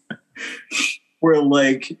twice. Where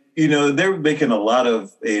like, they're making a lot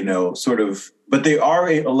of, but they are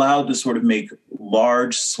allowed to sort of make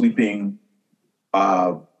large sweeping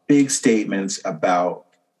big statements about,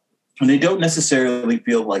 and they don't necessarily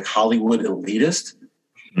feel like Hollywood elitist,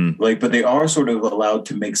 but they are sort of allowed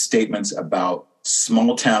to make statements about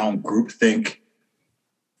small town groupthink,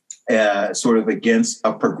 sort of against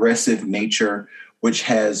a progressive nature, which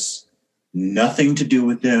has nothing to do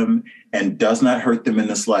with them and does not hurt them in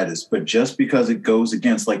the slightest. But just because it goes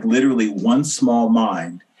against like literally one small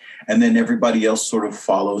mind, and then everybody else sort of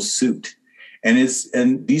follows suit. And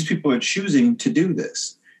these people are choosing to do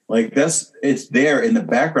this. Like it's there in the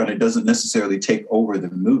background. It doesn't necessarily take over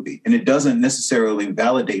the movie, and it doesn't necessarily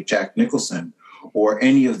validate Jack Nicholson or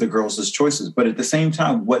any of the girls' choices. But at the same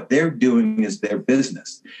time, what they're doing is their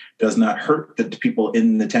business. Does not hurt the people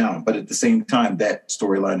in the town. But at the same time, that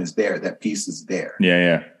storyline is there. That piece is there.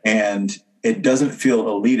 Yeah. And it doesn't feel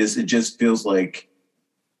elitist. It just feels like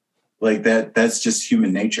that. That's just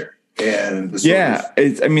human nature. And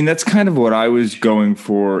that's kind of what I was going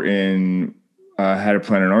for in How to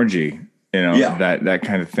Plan an Orgy, that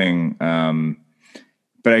kind of thing.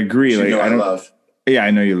 But I agree. Like I love. Yeah,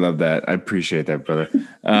 I know you love that. I appreciate that, brother.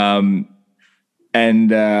 And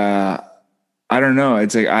I don't know.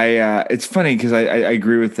 It's like it's funny because I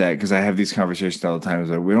agree with that, because I have these conversations all the time. It's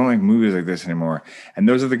like, we don't like movies like this anymore, and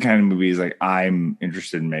those are the kind of movies like I'm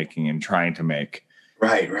interested in making and trying to make.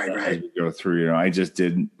 Right. As we go through, I just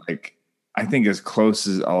did like, I think as close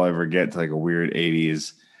as I'll ever get to like a weird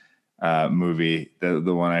 80s movie, the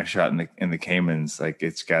one I shot in the Caymans. Like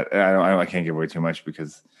it's got, I can't give away too much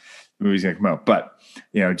because the movie's gonna come out, but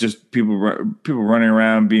just people running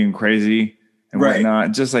around being crazy and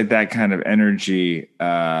whatnot, just like that kind of energy.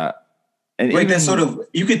 And right, that sort of,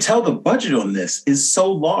 you could tell the budget on this is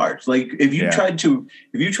so large. Like if you tried to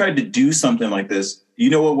do something like this,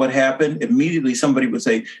 what happened? Immediately somebody would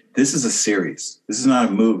say, this is a series. This is not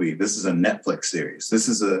a movie. This is a Netflix series. This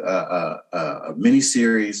is a mini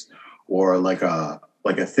series, or like a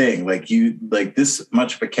thing. Like this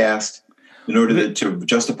much of a cast in order to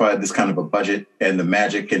justify this kind of a budget and the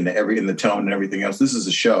magic and the tone and everything else. This is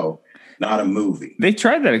a show, not a movie. They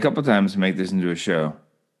tried that a couple of times to make this into a show.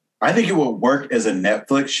 I think it will work as a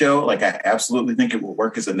Netflix show. Like, I absolutely think it will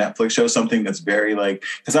work as a Netflix show, something that's very like,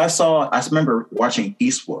 because I remember watching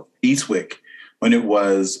Eastwick when it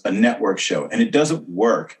was a network show, and it doesn't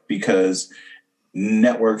work because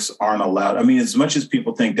networks aren't allowed. I mean, as much as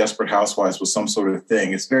people think Desperate Housewives was some sort of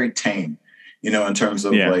thing, it's very tame, in terms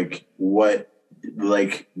of like what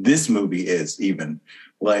like this movie is even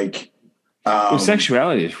like.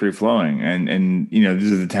 Sexuality is free flowing, and this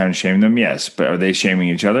is the time to shame them. Yes, but are they shaming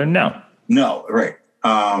each other? No, right.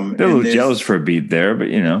 They're a little jealous for a beat there, but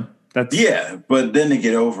that's but then they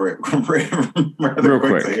get over it rather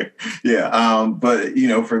quickly. Quick. Yeah, but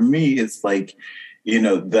for me, it's like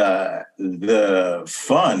the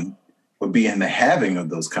fun would be in the having of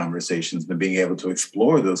those conversations and being able to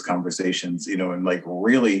explore those conversations, and like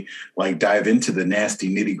really like dive into the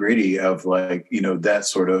nasty nitty gritty of like that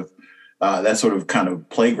sort of kind of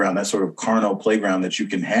playground, that sort of carnal playground that you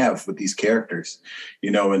can have with these characters,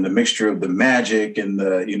 and the mixture of the magic and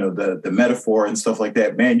the metaphor and stuff like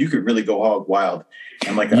that. Man, you could really go hog wild.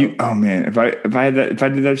 And like, oh man, if I did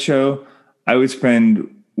that show, I would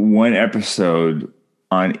spend one episode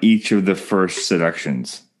on each of the first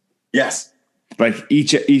seductions. Yes, like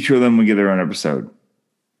each of them would get their own episode.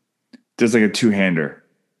 there's like a two-hander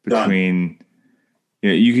Done. between.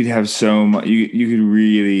 You could have so much. You could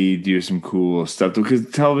really do some cool stuff because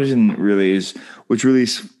television really is,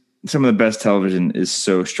 some of the best television is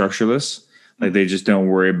so structureless. Like they just don't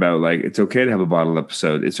worry about like it's okay to have a bottle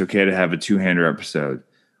episode. It's okay to have a two-hander episode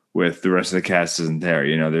with the rest of the cast isn't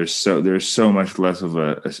there. There's so much less of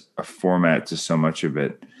a format to so much of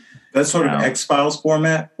it. That sort of X-Files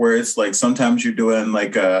format where it's like sometimes you're doing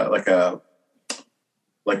like a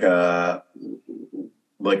what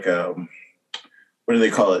do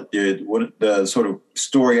they call it? What the sort of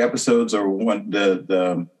story episodes or what's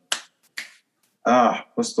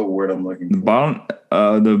the word I'm looking for? The bottom,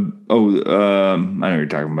 I know what you're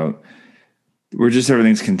talking about. Where just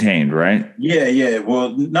everything's contained, right? Yeah.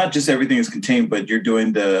 Well, not just everything is contained, but you're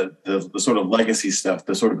doing the sort of legacy stuff,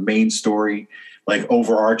 the sort of main story, like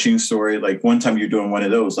overarching story. Like one time you're doing one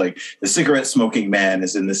of those, like the cigarette smoking man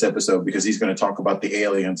is in this episode because he's going to talk about the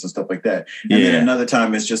aliens and stuff like that. And then another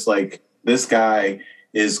time it's just like this guy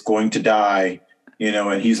is going to die,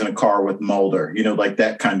 and he's in a car with Mulder, like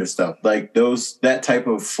that kind of stuff. Like that type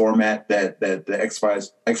of format that the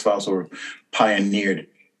X-Files sort of pioneered.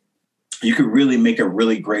 You could really make a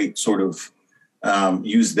really great sort of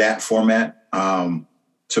use that format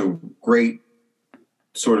to great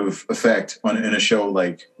sort of effect in a show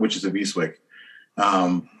like Witches of Eastwick,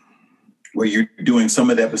 where you're doing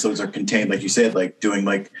some of the episodes are contained, like you said, like doing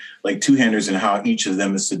like two-handers and how each of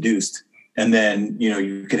them is seduced. And then,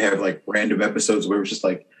 you could have like random episodes where it's just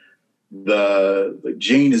like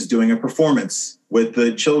Jane is doing a performance with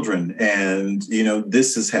the children and,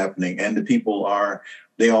 this is happening. And the people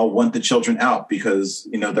they all want the children out because,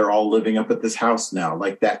 they're all living up at this house now,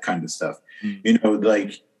 like that kind of stuff.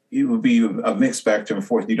 Like it would be a mix back and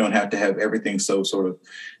forth. You don't have to have everything so sort of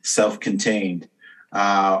self-contained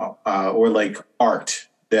or like art.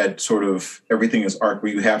 That sort of everything is art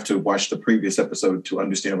where you have to watch the previous episode to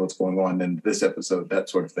understand what's going on in this episode, that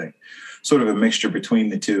sort of thing. Sort of a mixture between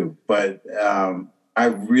the two. But I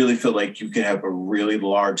really feel like you can have a really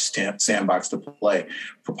large sandbox to play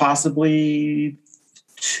for possibly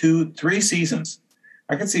 2-3 seasons.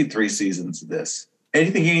 I could see 3 seasons of this.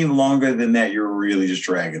 Anything any longer than that, you're really just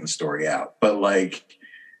dragging the story out. But like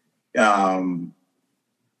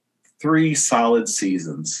 3 solid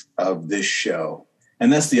seasons of this show. And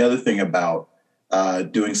that's the other thing about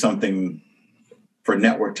doing something for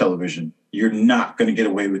network television. You're not going to get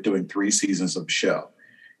away with doing 3 seasons of a show.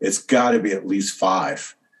 It's got to be at least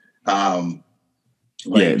 5. You want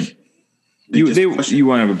to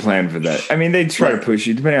have a plan for that. I mean, they try to push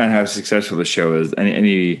you, depending on how successful the show is.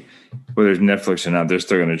 Any whether it's Netflix or not, they're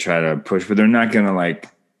still going to try to push, but they're not going to like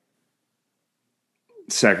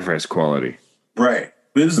sacrifice quality. Right.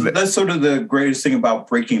 That's sort of the greatest thing about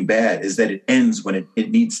Breaking Bad is that it ends when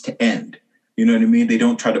it needs to end. You know what I mean? They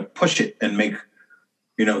don't try to push it and make,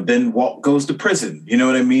 then Walt goes to prison. You know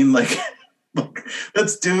what I mean? Like,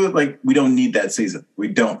 let's do it. Like, we don't need that season. We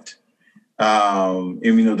don't.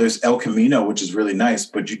 There's El Camino, which is really nice,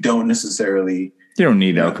 but you don't necessarily. You don't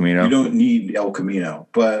need El Camino. You don't need El Camino.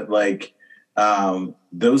 But like,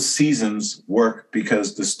 those seasons work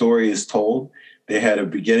because the story is told. They had a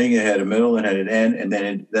beginning, it had a middle, and had an end, and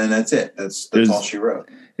then that's it. That's all she wrote.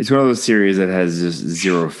 It's one of those series that has just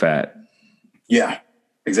zero fat. Yeah,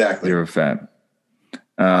 exactly. Zero fat.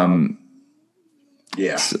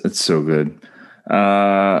 Yeah, it's so good.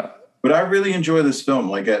 But I really enjoy this film.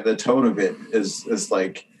 Like the tone of it is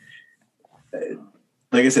like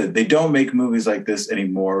I said, they don't make movies like this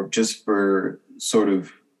anymore, just for sort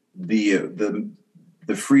of the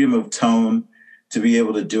freedom of tone. To be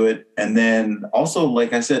able to do it. And then also,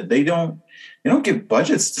 like I said, they don't give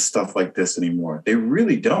budgets to stuff like this anymore. They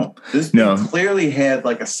really don't. This clearly had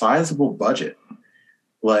like a sizable budget.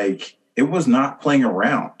 Like it was not playing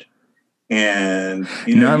around. And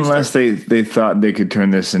not unless they thought they could turn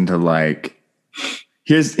this into like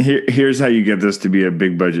here's how you get this to be a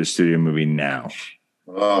big budget studio movie now.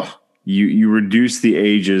 Oh. You reduce the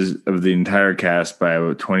ages of the entire cast by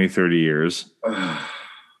about 20, 30 years.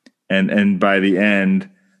 And by the end,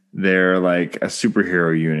 they're like a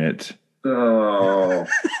superhero unit. Oh.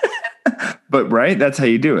 But right? That's how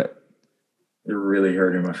you do it. You're really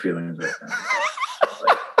hurting my feelings right now.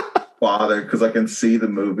 Father, because I can see the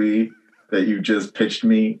movie that you just pitched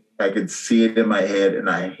me. I can see it in my head and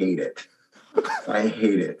I hate it. I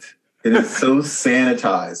hate it. It is so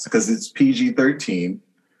sanitized because it's PG-13.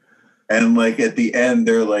 And like at the end,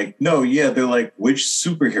 they're like, they're like, which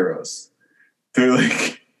superheroes? They're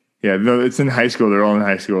like... Yeah, no, it's in high school. They're all in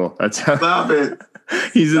high school. That's how. Stop it.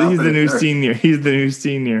 He's the new senior. He's the new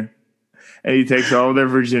senior, and he takes all their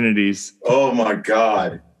virginities. Oh my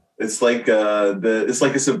God, It's like it's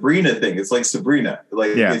like a Sabrina thing. It's like Sabrina.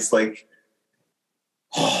 Like it's like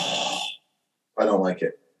I don't like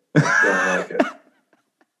it. I don't like it.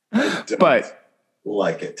 I don't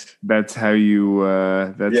like it. That's how you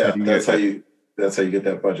that's how you get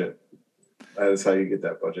that budget. That is how you get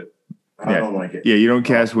that budget. I don't like it. Yeah, you don't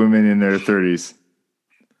cast women in their 30s.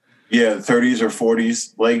 Yeah, 30s or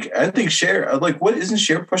 40s. Like, I think Cher, like, what isn't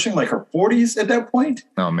Cher pushing like her 40s at that point?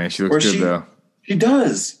 Oh man, she looks good though. She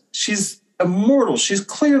does. She's immortal. She's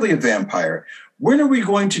clearly a vampire. When are we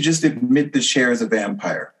going to just admit that Cher is a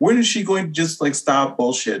vampire? When is she going to just like stop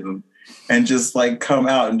bullshitting and just like come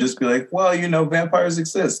out and just be like, well, vampires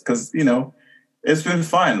exist because, it's been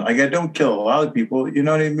fine. Like, I don't kill a lot of people. You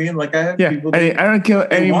know what I mean? Like, I have people. I don't kill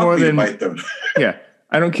any more than bite them. Yeah,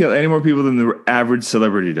 I don't kill any more people than the average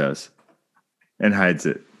celebrity does, and hides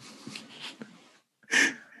it.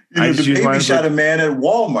 The baby shot a man at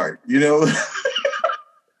Walmart.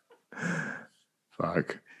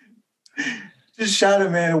 Fuck. Just shot a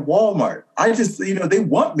man at Walmart. I just, they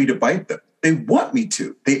want me to bite them. They want me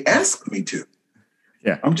to. They ask me to.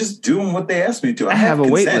 Yeah. I'm just doing what they ask me to. I have a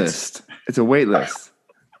wait list. It's a wait list.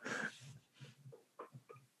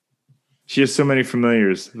 She has so many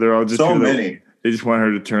familiars. They're all just so many. They just want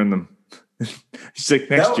her to turn them. She's like,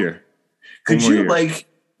 next year. Could you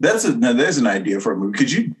there's an idea for a movie.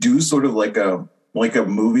 Could you do sort of like a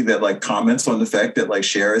movie that like comments on the fact that like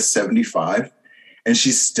Cher is 75 and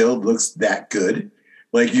she still looks that good?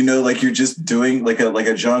 Like, like you're just doing like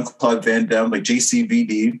a Jean-Claude Van Damme, like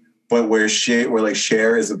JCVD, but where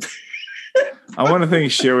Cher is a I want to think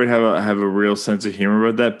Cher would have a real sense of humor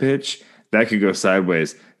about that pitch. That could go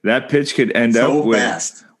sideways. That pitch could end up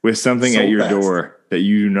with something at your door that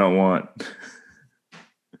you do not want.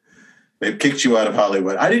 They've kicked you out of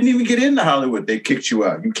Hollywood. I didn't even get into Hollywood. They kicked you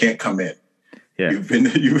out. You can't come in. Yeah.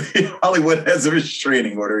 Hollywood has a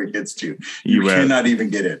restraining order against you. You cannot even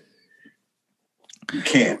get in. You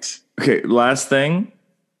can't. Okay, last thing.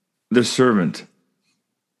 The Servant.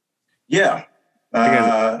 Yeah.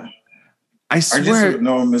 I swear. I just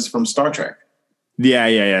know him as from Star Trek.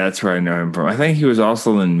 Yeah. That's where I know him from. I think he was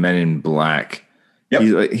also in Men in Black.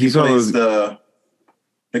 Yep. He's one of those. The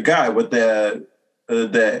guy with the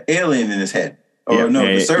alien in his head.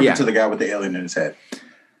 The servant to the guy with the alien in his head.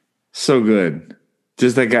 So good.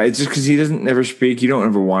 Just that guy. It's just because he doesn't never speak. You don't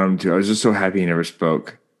ever want him to. I was just so happy he never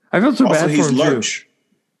spoke. I felt so bad for him. He's Lurch.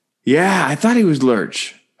 Too. Yeah, I thought he was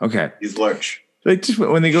Lurch. Okay. He's Lurch. Like just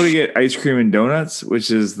when they go to get ice cream and donuts, which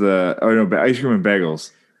is ice cream and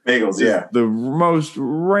bagels. Bagels, yeah. The most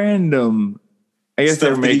random. I guess stuff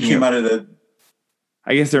they're making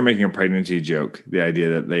I guess they're making a pregnancy joke. The idea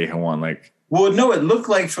that they want like. Well, no, it looked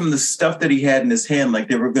like from the stuff that he had in his hand, like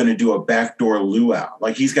they were going to do a backdoor luau.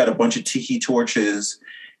 Like he's got a bunch of tiki torches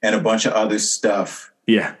and a bunch of other stuff.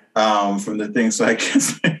 Yeah. From the thing. So I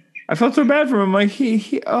guess I felt so bad for him. Like he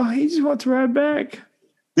just wants to ride back.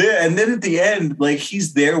 Yeah, and then at the end, like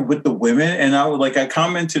he's there with the women, and I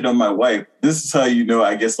commented on my wife. This is how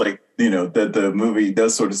I guess that the movie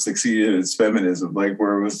does sort of succeed in its feminism, like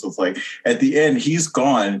where it was just like at the end he's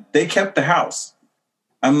gone. They kept the house.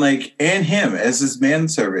 I'm like, and him as his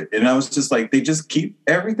manservant, and I was just like, they just keep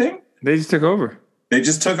everything. They just took over.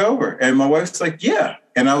 And my wife's like, yeah,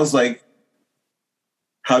 and I was like,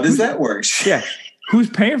 how does that work? Yeah, who's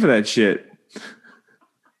paying for that shit?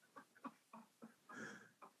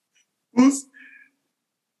 Who's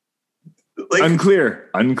like, unclear.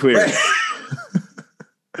 Right.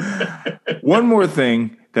 One more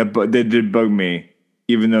thing that did bug me,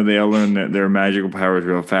 even though they all learned that their magical powers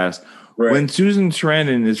real fast. Right. When Susan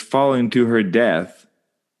Sarandon is falling to her death.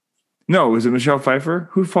 No, was it Michelle Pfeiffer?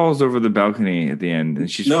 Who falls over the balcony at the end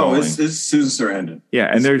and she's falling? No, it's Susan Sarandon.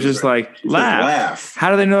 Yeah, and they're just like, laugh.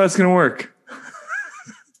 How do they know that's going to work?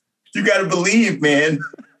 You got to believe, man.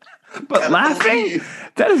 But laughing?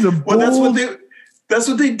 That is a bold... That's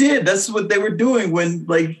what they did. That's what they were doing when,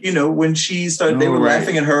 when she started. They were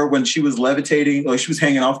laughing at her when she was levitating, like she was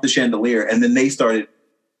hanging off the chandelier, and then they started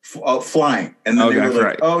flying, and then they were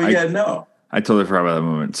like, "Oh yeah, no." I totally forgot about that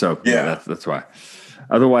moment. So yeah, that's why.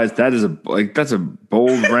 Otherwise, that's a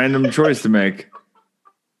bold random choice to make.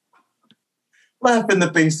 Laugh in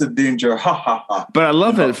the face of danger, ha ha ha. But I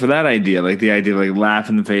love it for that idea, like the idea of like laugh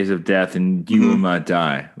in the face of death and you will not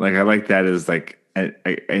die. Like I like that as like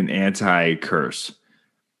an anti-curse.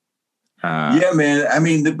 Yeah, man. I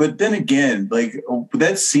mean, but then again, like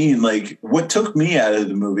that scene, like what took me out of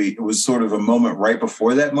the movie was sort of a moment right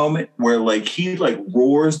before that moment where like he like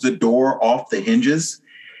roars the door off the hinges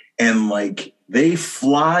and like they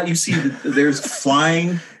fly. You see, there's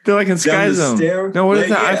flying. They're like in Sky Zone. No, what is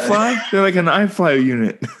that? Yeah. iFly? They're like an iFly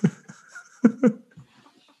unit.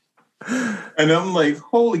 And I'm like,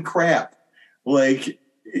 holy crap. Like,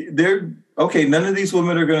 they're okay. None of these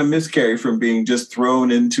women are going to miscarry from being just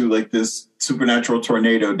thrown into like this supernatural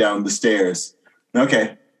tornado down the stairs.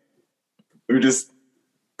 Okay. We're just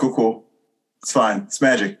cool. It's fine. It's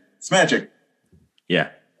magic. Yeah.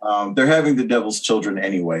 They're having the devil's children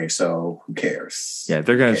anyway, so who cares? Yeah,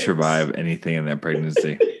 they're going to survive anything in that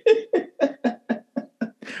pregnancy.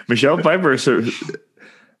 Michelle Pfeiffer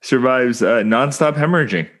survives nonstop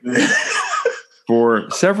hemorrhaging for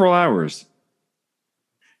several hours.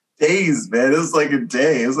 Days, man. It was like a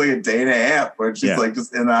day. It was like a day and a half where she's like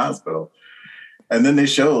just in the hospital. And then they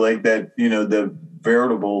show like that, the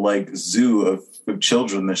veritable like zoo of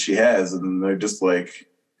children that she has. And they're just like,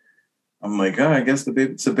 I'm like, I guess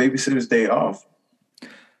it's a babysitter's day off.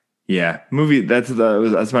 Yeah. Movie. That's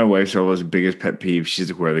my wife's always biggest pet peeve.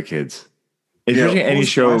 She's like, where are the kids? Especially any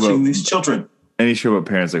show about these children. Any show about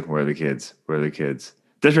parents, like, where are the kids? Where are the kids?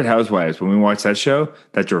 Desperate Housewives. When we watched that show,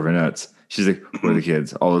 that drove her nuts. She's like, where are the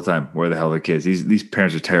kids? All the time. Where the hell are the kids? These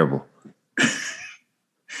parents are terrible.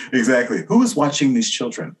 Exactly. Who is watching these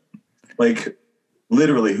children? Like,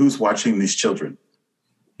 literally, who's watching these children?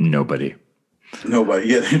 Nobody. Yeah,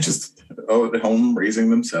 they're just at home raising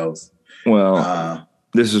themselves. Well,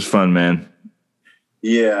 this was fun, man.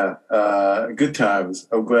 Yeah, good times.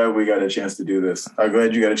 I'm glad we got a chance to do this. I'm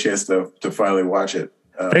glad you got a chance to finally watch it.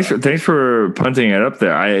 Thanks for punting it up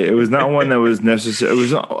there. It was not one that was necessary. It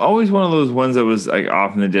was always one of those ones that was like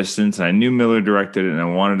off in the distance. And I knew Miller directed it, and I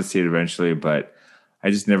wanted to see it eventually, but I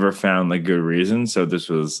just never found like good reason. So this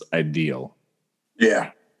was ideal.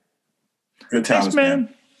 Yeah, good times, thanks, man.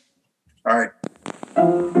 All right.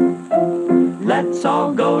 Let's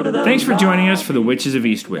all go to the Thanks for joining us for The Witches of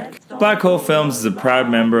Eastwick. Black Hole Films is a proud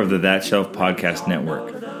member of the That Shelf Podcast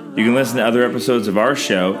Network. You can listen to other episodes of our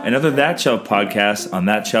show and other That Shelf podcasts on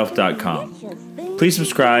thatshelf.com. Please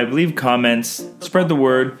subscribe, leave comments, spread the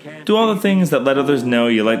word, do all the things that let others know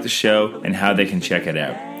you like the show and how they can check it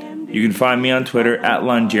out. You can find me on Twitter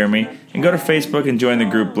 @LonJeremy and go to Facebook and join the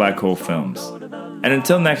group Black Hole Films. And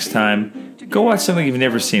until next time, go watch something you've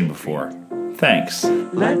never seen before. Thanks.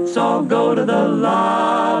 Let's all go to the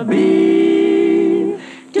lobby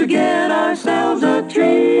to get ourselves a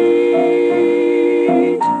treat.